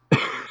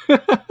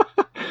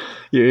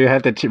 You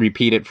have to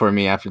repeat it for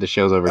me after the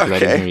show's over because I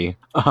didn't hear you.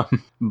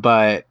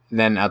 But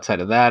then outside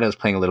of that, I was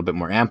playing a little bit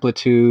more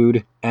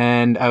Amplitude.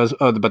 And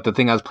but the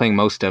thing I was playing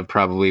most of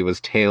probably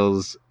was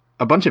Tales...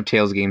 A bunch of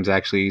Tales games,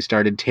 actually.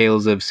 Started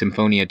Tales of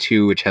Symphonia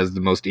 2, which has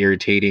the most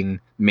irritating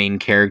main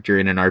character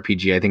in an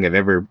RPG I think I've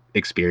ever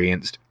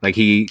experienced. Like,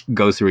 he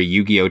goes through a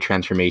Yu-Gi-Oh!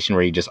 Transformation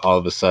where he just all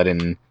of a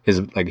sudden,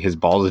 his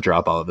balls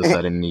drop all of a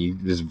sudden,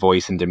 his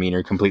voice and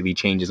demeanor completely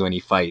changes when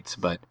he fights.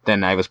 But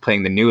then I was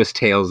playing the newest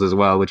Tales as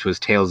well, which was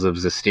Tales of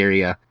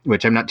Zestiria,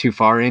 which I'm not too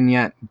far in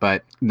yet,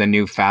 but the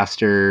new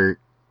faster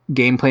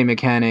gameplay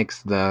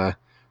mechanics, the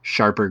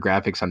sharper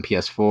graphics on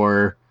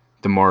PS4,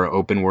 the more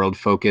open world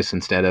focus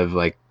instead of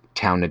like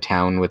town to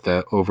town with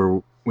the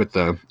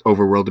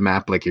overworld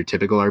map like your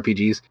typical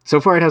RPGs. So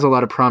far it has a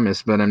lot of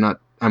promise, but I'm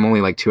only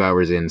like 2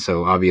 hours in,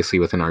 so obviously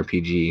with an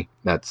RPG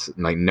that's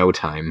like no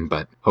time,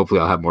 but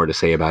hopefully I'll have more to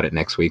say about it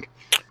next week.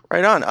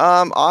 Right on.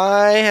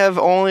 I have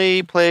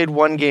only played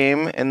one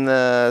game in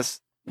the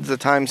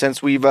time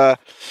since we've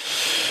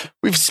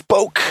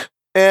spoke,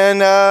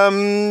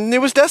 and it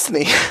was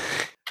Destiny.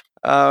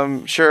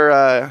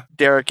 Sure,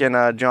 Derek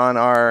and John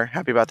are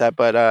happy about that,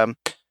 but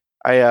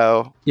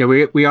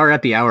we are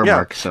at the hour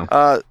mark,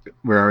 so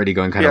we're already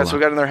going kind of long. So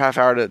we got another half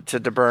hour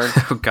to burn.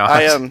 Oh god.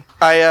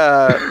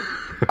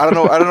 I don't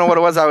know what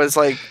it was. I was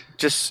like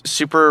just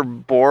super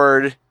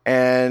bored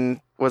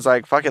and was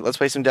like, fuck it, let's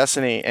play some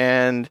Destiny.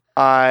 And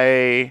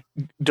I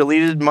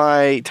deleted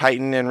my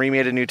Titan and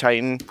remade a new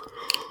Titan.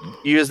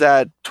 Used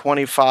that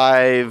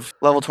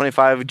level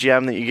 25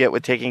 gem that you get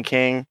with Taken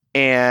King,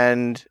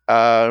 and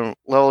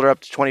leveled her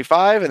up to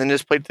 25, and then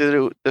just played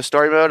through the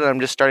story mode, and I'm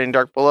just starting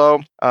Dark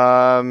Below.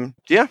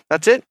 Yeah,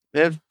 that's it.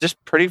 It's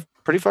just pretty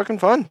fucking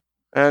fun,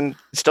 and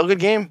it's still a good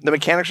game. The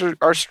mechanics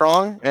are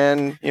strong,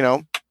 and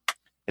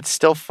it's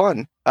still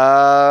fun.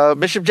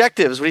 Mission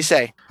objectives, what do you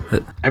say?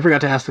 I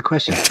forgot to ask the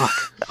question. Fuck.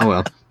 Oh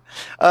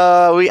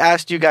well. We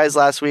asked you guys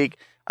last week.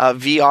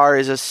 VR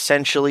is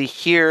essentially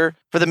here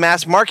for the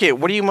mass market.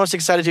 What are you most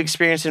excited to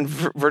experience in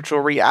virtual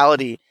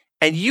reality?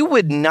 And you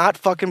would not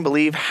fucking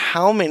believe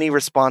how many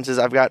responses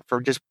I've got for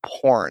just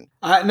porn.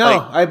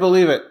 I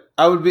believe it.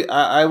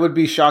 I would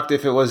be shocked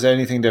if it was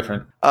anything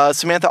different.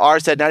 Samantha R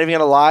said, not even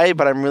gonna lie,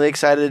 but I'm really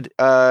excited.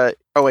 Oh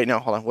wait, no,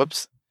 hold on.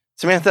 Whoops.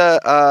 Samantha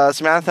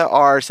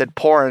R said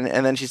porn,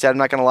 and then she said, I'm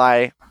not gonna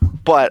lie,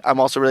 but I'm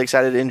also really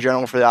excited in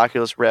general for the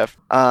Oculus Rift.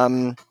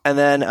 And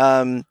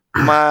then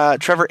my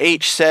Trevor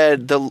H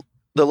said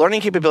the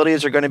learning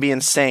capabilities are going to be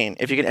insane.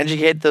 If you can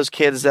educate those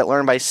kids that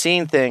learn by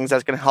seeing things,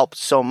 that's going to help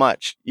so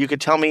much. You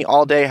could tell me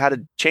all day how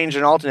to change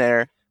an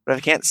alternator, but if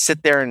I can't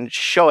sit there and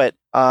show it,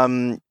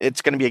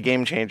 it's going to be a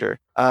game changer.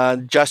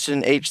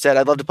 Justin H said,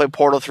 I'd love to play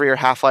Portal 3 or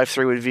Half-Life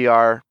 3 with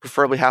VR,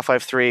 preferably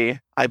Half-Life 3,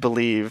 I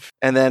believe.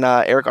 And then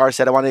Eric R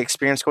said, I want to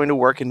experience going to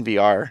work in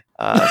VR,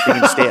 so you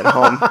can stay at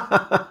home.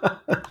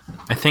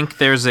 I think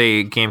there's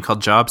a game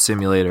called Job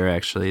Simulator,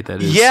 actually,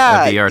 that is a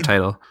VR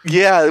title.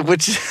 Yeah,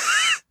 which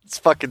it's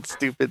fucking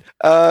stupid.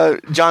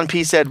 John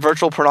P said,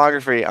 virtual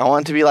pornography. I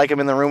want to be like him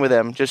in the room with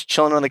them, just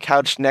chilling on the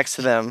couch next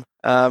to them.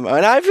 And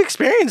I've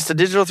experienced a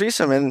digital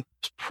threesome, and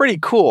it's pretty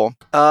cool.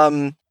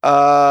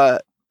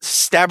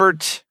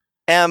 Stabbert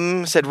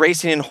M said,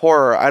 racing and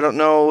horror. I don't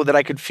know that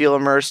I could feel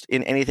immersed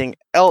in anything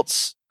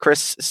else.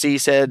 Chris C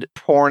said,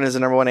 porn is the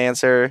number one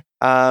answer.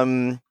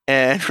 And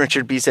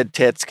Richard B said,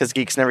 tits, because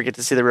geeks never get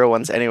to see the real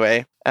ones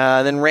anyway.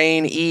 Then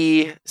Rain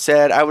E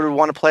said, I would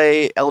want to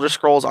play Elder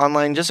Scrolls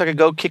Online just so I could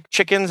go kick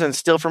chickens and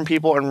steal from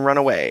people and run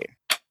away.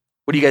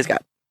 What do you guys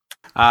got?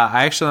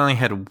 I actually only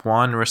had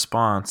one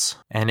response,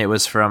 and it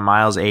was from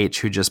Miles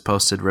H, who just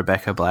posted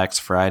Rebecca Black's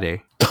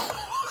Friday.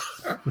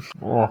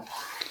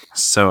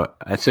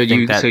 So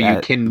you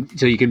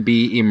can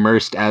be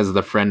immersed as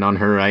the friend on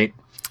her right.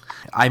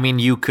 I mean,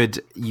 you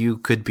could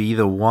be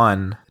the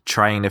one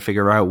trying to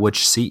figure out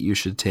which seat you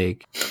should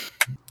take.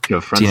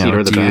 The front seat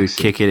or the back seat?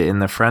 Do you kick it in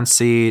the front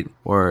seat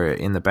or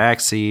in the back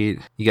seat?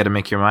 You got to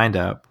make your mind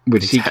up.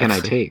 Which seat can I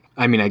take?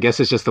 I mean, I guess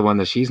it's just the one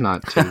that she's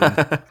not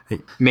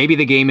taking. Maybe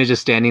the game is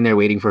just standing there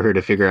waiting for her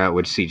to figure out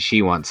which seat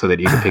she wants so that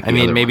you can pick the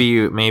other one.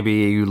 Maybe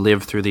you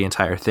live through the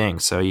entire thing,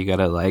 so you got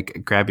to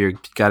grab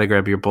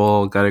your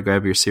bowl, got to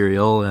grab your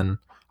cereal and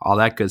all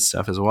that good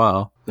stuff as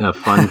well.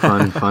 Fun.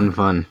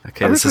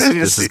 Okay, this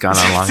has gone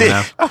on long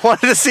enough. I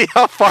wanted to see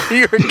how far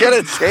you were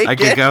gonna take I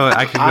could go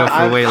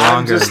for way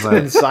longer. I'm just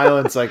in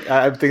silence.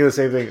 I'm thinking the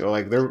same thing.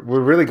 We're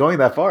really going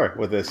that far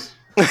with this.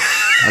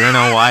 I don't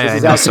know why I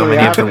know so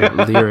many of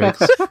the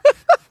lyrics.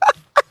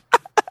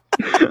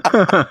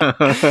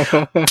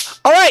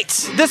 All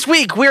right, this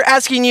week we're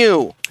asking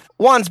you.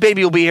 Juan's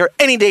baby will be here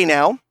any day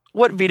now.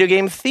 What video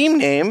game theme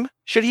name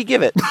should he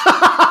give it?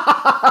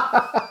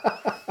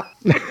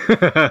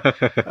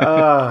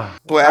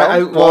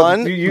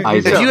 Juan,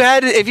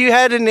 if you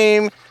had to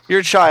name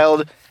your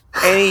child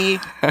any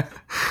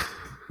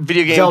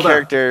video game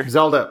character,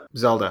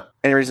 Zelda.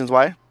 Any reasons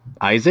why?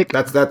 Isaac.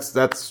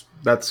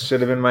 That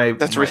should have been my.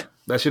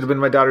 That should have been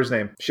my daughter's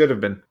name. Should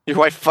have been. Your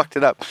wife fucked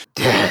it up.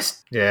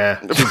 Yes. Yeah.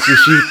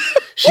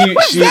 She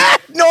that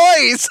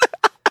noise?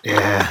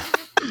 Yeah.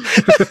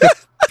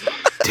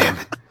 Damn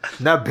it.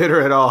 Not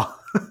bitter at all.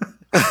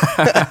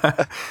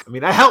 I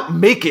mean, I helped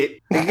make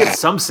it. I get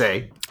some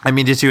say. I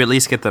mean, did you at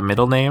least get the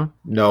middle name?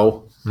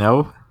 No.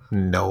 No?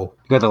 You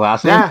got the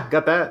last name? Yeah,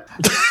 got that.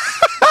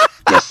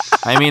 Yes.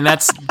 I mean,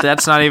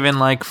 that's not even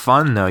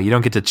fun though. You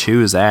don't get to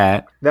choose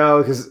that.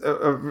 No, because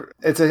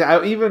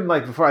even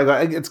before I go,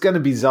 it's going to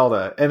be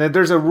Zelda. And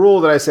there's a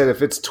rule that I said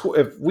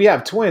if we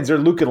have twins, they're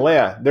Luke and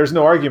Leia. There's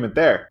no argument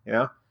there,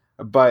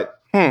 But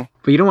But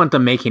you don't want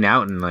them making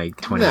out in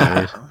 20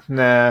 years.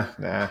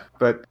 Nah.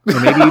 But or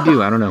maybe you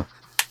do. I don't know.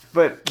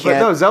 But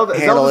no,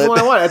 Zelda's the one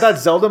I want. I thought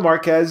Zelda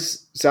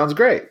Marquez sounds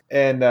great.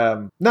 And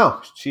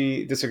no,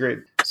 she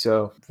disagreed.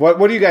 So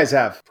what do you guys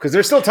have? Because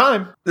there's still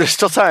time. There's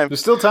still time.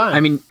 I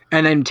mean,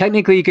 and then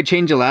technically you could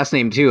change your last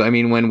name too. I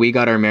mean, when we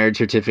got our marriage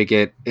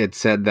certificate, it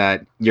said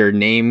that your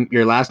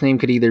last name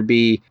could either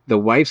be the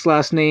wife's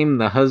last name,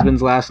 the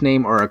husband's last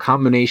name, or a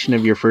combination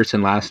of your first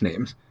and last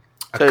names.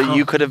 So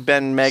you could have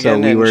been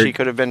Megan and she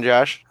could have been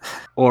Josh?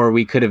 Or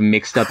we could have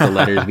mixed up the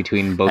letters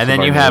between both of our names. And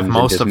then you have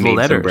most of the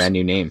letters. A brand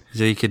new name.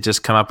 So you could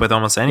just come up with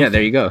almost anything. Yeah,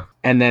 there you go.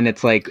 And then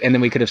it's and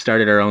then we could have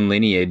started our own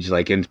lineage,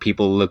 and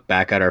people look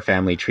back at our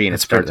family tree and it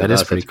starts with us.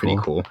 That's pretty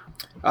cool.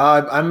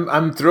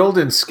 I'm thrilled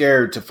and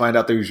scared to find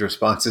out these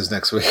responses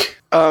next week.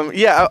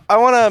 Yeah, I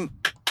want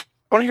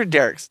to hear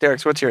Derek's.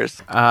 Derek's, what's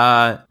yours?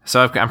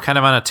 So I'm kind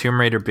of on a Tomb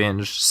Raider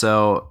binge.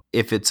 So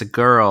if it's a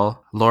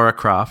girl, Lara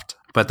Croft.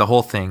 But the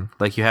whole thing,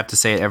 you have to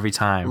say it every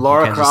time.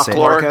 Lara Croft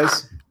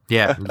Marquez?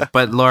 Yeah,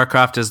 but Lara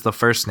Croft is the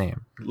first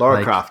name.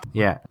 Lara Croft.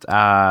 Yeah.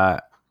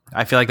 I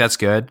feel like that's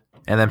good.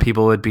 And then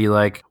people would be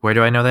like, where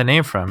do I know that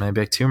name from? And I'd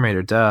be like, Tomb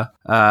Raider, duh.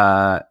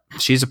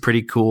 She's a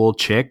pretty cool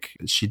chick.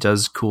 She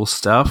does cool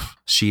stuff.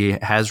 She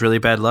has really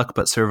bad luck,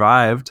 but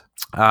survived.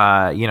 So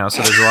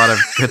there's a lot of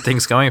good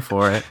things going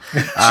for it.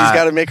 She's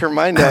got to make her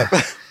mind up.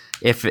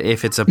 If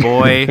it's a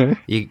boy,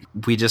 you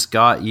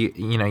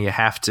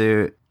have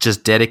to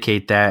just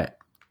dedicate that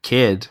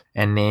kid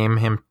and name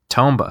him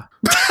Tomba.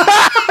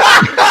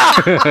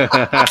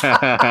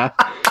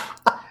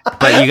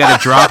 But you got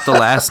to drop the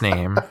last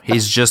name.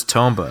 He's just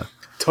Tomba.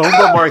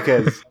 Tomba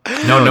Marquez.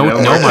 No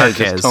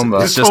Marquez.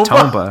 It's just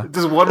Tomba.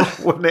 Just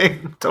one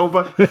name,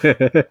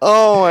 Tomba.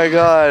 Oh my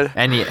god!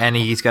 And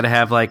he's got to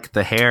have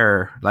the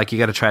hair. You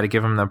got to try to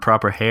give him the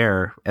proper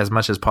hair as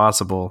much as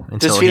possible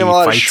until just feed him a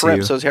lot of shrimp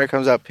you. so his hair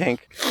comes out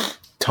pink.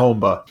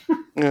 Tomba.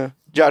 Yeah.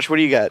 Josh, what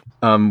do you got?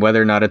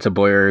 Whether or not it's a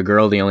boy or a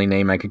girl, the only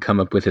name I could come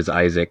up with is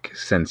Isaac,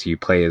 since you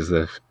play as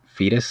the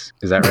fetus.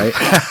 Is that right?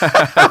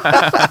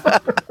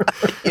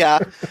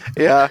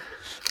 Yeah.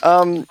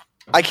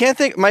 I can't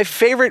think. My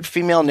favorite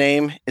female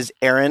name is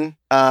Erin,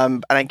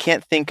 and I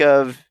can't think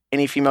of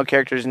any female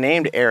characters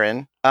named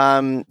Erin.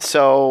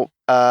 So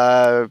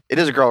it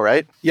is a girl,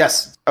 right?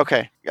 Yes.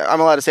 Okay, I'm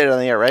allowed to say it on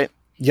the air, right?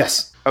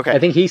 Yes. Okay. I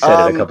think he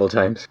said it a couple of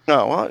times.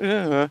 No,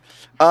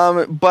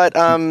 well, but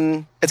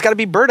it's got to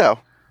be Birdo.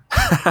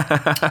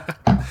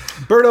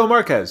 Birdo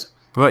Marquez.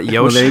 What,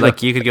 Yoshi? Well,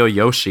 like you could go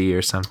Yoshi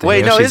or something.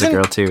 Wait, Yoshi's no, a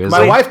girl too.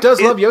 My wife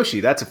does love Yoshi.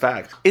 That's a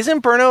fact.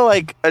 Isn't Birdo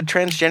like a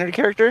transgender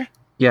character?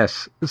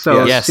 Yes.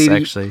 So yes,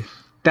 actually.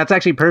 That's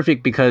actually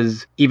perfect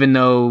because even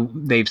though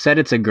they've said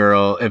it's a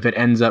girl, if it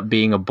ends up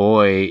being a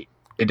boy,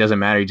 it doesn't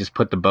matter. You just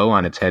put the bow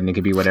on its head and it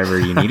could be whatever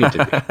you need it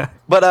to be.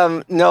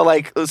 But no,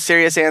 like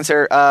serious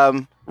answer.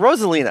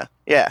 Rosalina.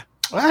 Yeah.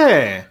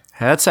 Hey.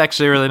 That's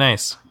actually really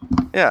nice.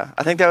 Yeah,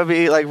 I think that would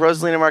be like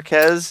Rosalina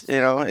Marquez. You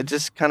know, it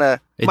just kind of...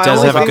 It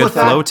does have a good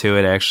flow to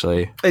it,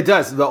 actually. It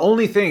does. The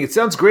only thing... It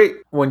sounds great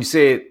when you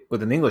say it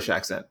with an English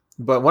accent.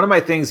 But one of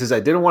my things is I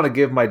didn't want to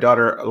give my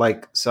daughter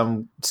like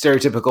some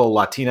stereotypical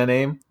Latina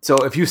name. So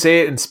if you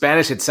say it in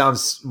Spanish, it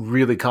sounds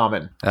really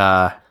common.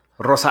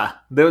 Rosa.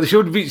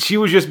 She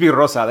would just be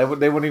Rosa.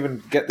 They wouldn't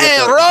even get...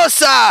 Hey,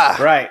 Rosa!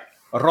 Right.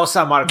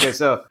 Rosa Marquez.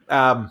 So...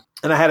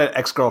 and I had an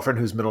ex-girlfriend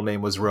whose middle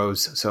name was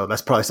Rose, so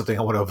that's probably something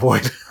I want to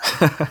avoid.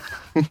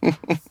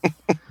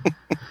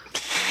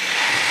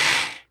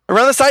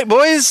 Around the site,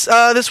 boys.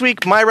 This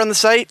week, my Around the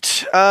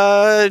Site,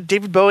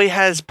 David Bowie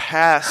has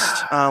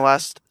passed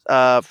last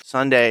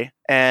Sunday,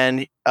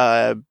 and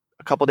a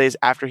couple days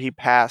after he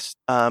passed,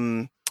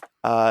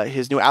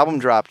 his new album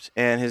dropped,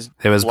 and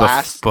it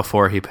was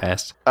before he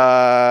passed.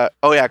 A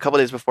couple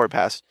days before he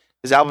passed,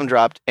 his album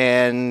dropped,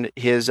 and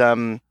his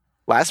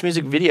last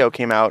music video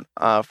came out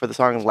for the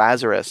song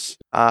Lazarus.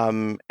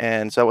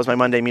 And so it was my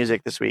Monday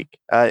music this week.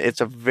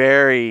 It's a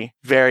very,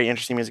 very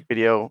interesting music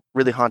video,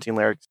 really haunting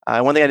lyrics.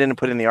 One thing I didn't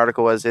put in the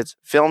article was it's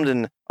filmed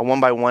in a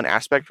 1:1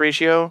 aspect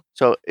ratio.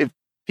 So it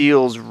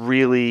feels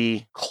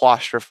really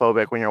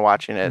claustrophobic when you're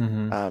watching it.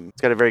 Mm-hmm.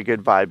 It's got a very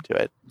good vibe to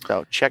it.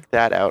 So check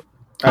that out.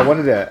 I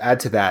wanted to add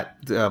to that.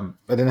 I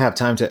didn't have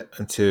time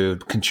to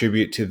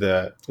contribute to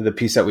the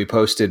piece that we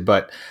posted,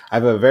 but I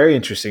have a very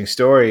interesting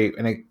story,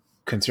 and it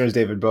concerns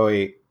David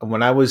Bowie.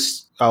 When I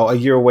was a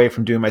year away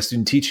from doing my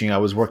student teaching, I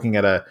was working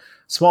at a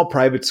small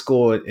private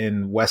school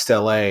in West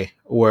LA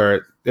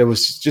where it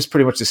was just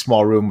pretty much a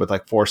small room with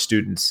like 4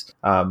 students.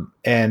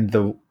 And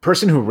the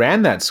person who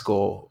ran that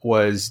school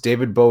was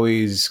David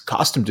Bowie's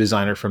costume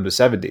designer from the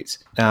 70s.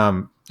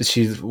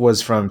 She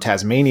was from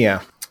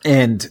Tasmania,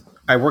 and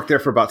I worked there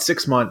for about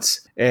 6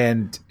 months,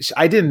 and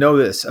I didn't know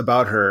this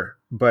about her,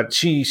 but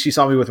she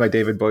saw me with my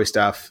David Bowie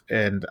stuff,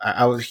 and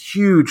I was a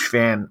huge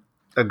fan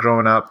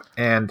growing up.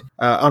 And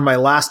during my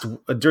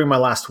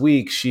last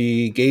week,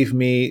 she gave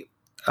me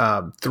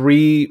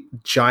 3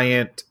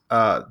 giant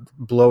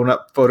blown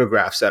up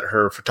photographs that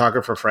her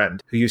photographer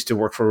friend, who used to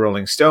work for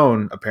Rolling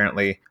Stone,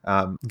 apparently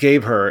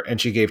gave her,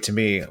 and she gave to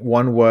me.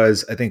 One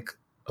was, I think,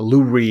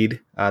 Lou Reed.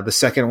 The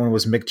second one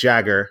was Mick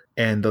Jagger,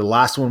 and the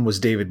last one was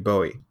David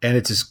Bowie. And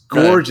it's this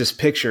gorgeous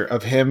picture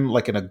of him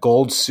like in a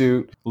gold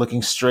suit,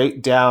 looking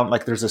straight down.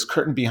 Like there's this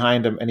curtain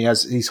behind him, and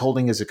he's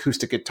holding his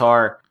acoustic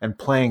guitar and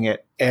playing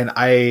it. And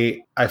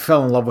I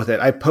fell in love with it.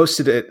 I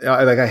posted it,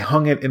 I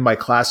hung it in my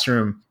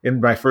classroom in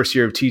my first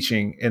year of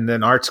teaching in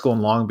an art school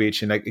in Long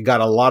Beach, and it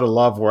got a lot of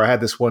love. Where I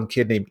had this one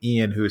kid named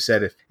Ian who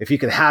said, if he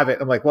could have it,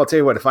 I'm like, well, I'll tell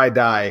you what, if I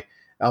die,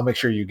 I'll make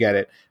sure you get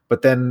it.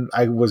 But then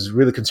I was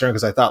really concerned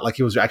because I thought like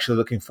he was actually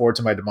looking forward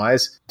to my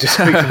demise, just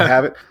so he can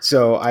have it.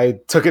 So I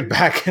took it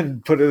back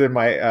and put it in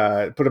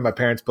my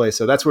parents' place.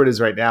 So that's where it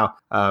is right now.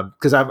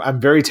 Because I'm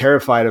very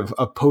terrified of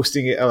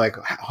posting it, like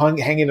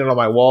hanging it on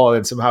my wall,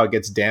 and somehow it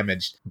gets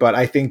damaged. But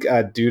I think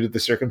due to the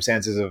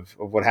circumstances of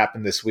what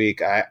happened this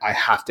week, I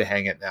have to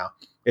hang it now.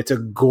 It's a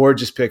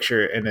gorgeous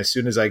picture, and as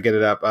soon as I get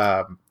it up,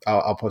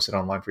 I'll post it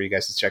online for you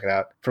guys to check it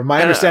out. From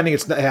my understanding,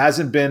 it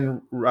hasn't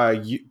been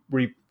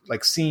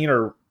seen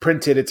or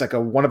printed. It's like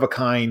a one of a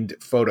kind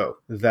photo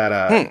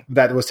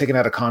that was taken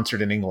at a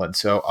concert in England.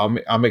 So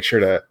I'll make sure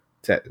to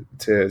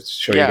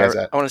show you guys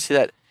that. I want to see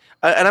that.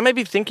 And I may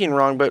be thinking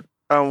wrong, but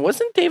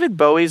wasn't David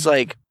Bowie's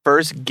like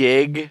first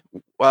gig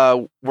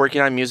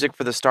working on music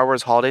for the Star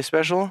Wars Holiday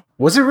Special?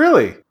 Was it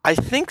really? I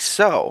think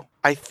so.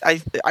 I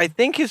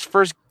think his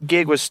first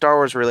gig was Star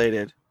Wars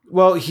related.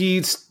 Well,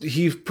 he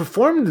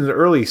performed in the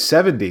early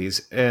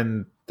 70s,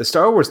 and the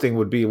Star Wars thing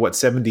would be, what,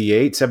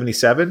 78,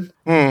 77?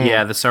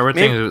 Yeah, the Star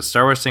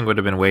Wars thing would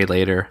have been way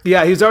later.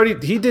 Yeah, he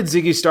did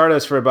Ziggy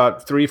Stardust for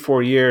about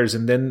 3-4 years,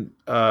 and then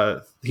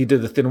he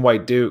did the Thin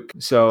White Duke.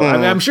 So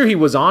I'm sure he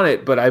was on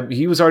it, but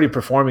he was already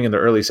performing in the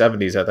early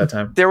 70s at that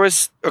time. There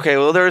was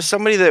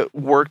somebody that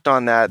worked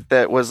on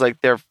that was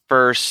like their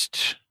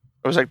first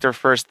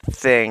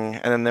thing,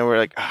 and then they were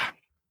like,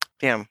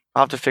 damn,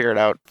 I'll have to figure it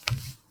out.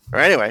 Or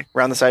anyway,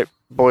 around the site,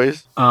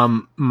 boys.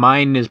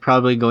 Mine is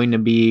probably going to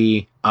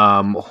be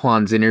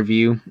Juan's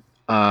interview.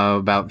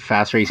 about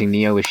Fast Racing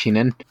Neo with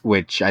Shinen,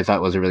 which I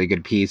thought was a really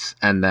good piece,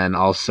 and then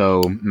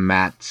also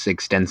Matt's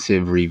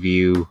extensive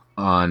review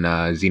on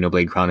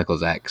Xenoblade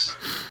Chronicles X.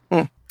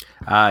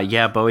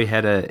 Yeah, Bowie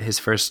had his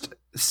first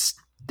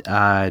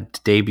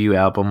debut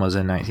album was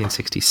in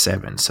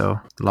 1967, so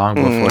long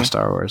before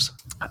Star Wars.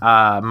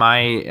 Around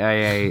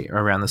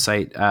the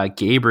site,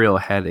 Gabriel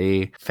had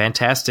a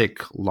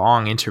fantastic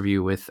long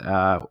interview with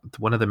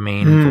one of the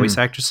main voice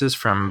actresses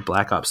from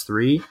Black Ops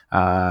 3.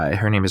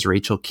 Her name is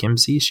Rachel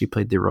Kimsey. She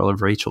played the role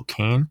of Rachel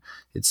Kane.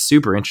 It's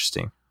super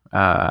interesting.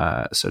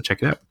 So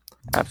check it out.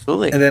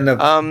 Absolutely. And then,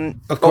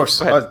 of course,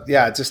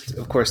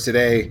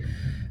 today,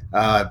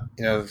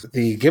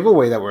 the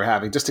giveaway that we're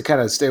having, just to kind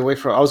of stay away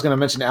from, I was going to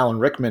mention Alan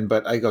Rickman,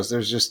 but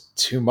there's just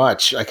too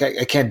much. I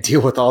can't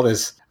deal with all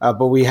this.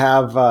 But we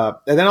have, and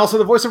then also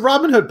the voice of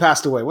Robin Hood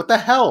passed away. What the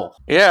hell?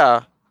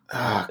 Yeah.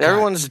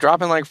 Everyone's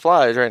dropping like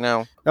flies right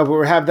now. No, but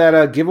we have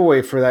that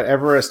giveaway for that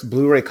Everest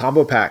Blu-ray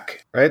combo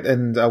pack, right?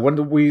 And when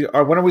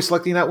are we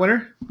selecting that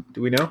winner?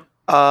 Do we know?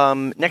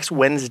 Next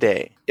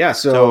Wednesday. Yeah.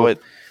 So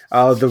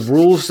the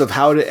rules of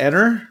how to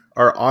enter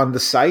are on the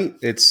site.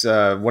 It's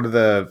one of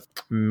the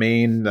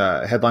main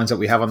headlines that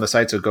we have on the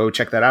site, so go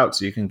check that out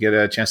so you can get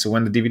a chance to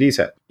win the DVD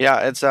set.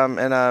 Yeah, it's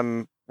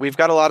we've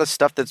got a lot of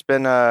stuff that's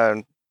been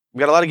we've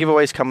got a lot of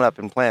giveaways coming up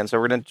in plan, so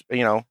we're gonna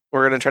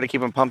try to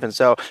keep them pumping.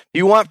 So if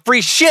you want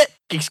free shit,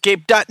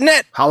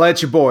 Geekscape.net. Holla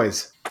at your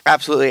boys.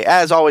 Absolutely.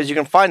 As always, you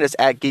can find us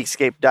at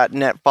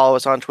Geekscape.net. Follow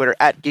us on Twitter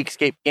at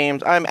Geekscape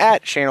Games. I'm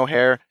at Shane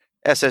O'Hare,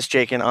 SS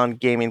Jakin on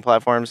gaming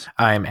platforms.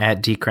 I'm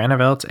at D.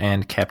 Cranevelt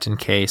and Captain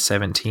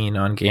K17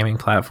 on gaming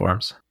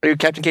platforms. Are you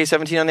Captain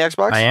K17 on the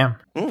Xbox? I am.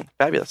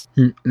 Fabulous.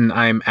 And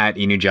I'm at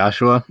Inu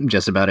Joshua,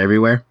 just about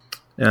everywhere.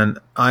 And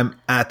I'm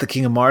at the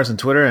King of Mars on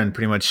Twitter and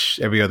pretty much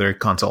every other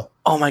console.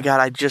 Oh my god,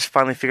 I just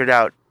finally figured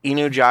out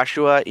Inu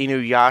Joshua,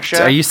 Inu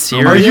Yasha. Are you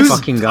serious? Are you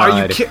fucking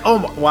god? Are you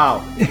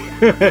wow.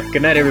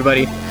 Good night,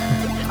 everybody.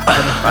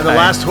 And the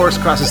last horse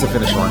crosses the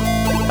finish line.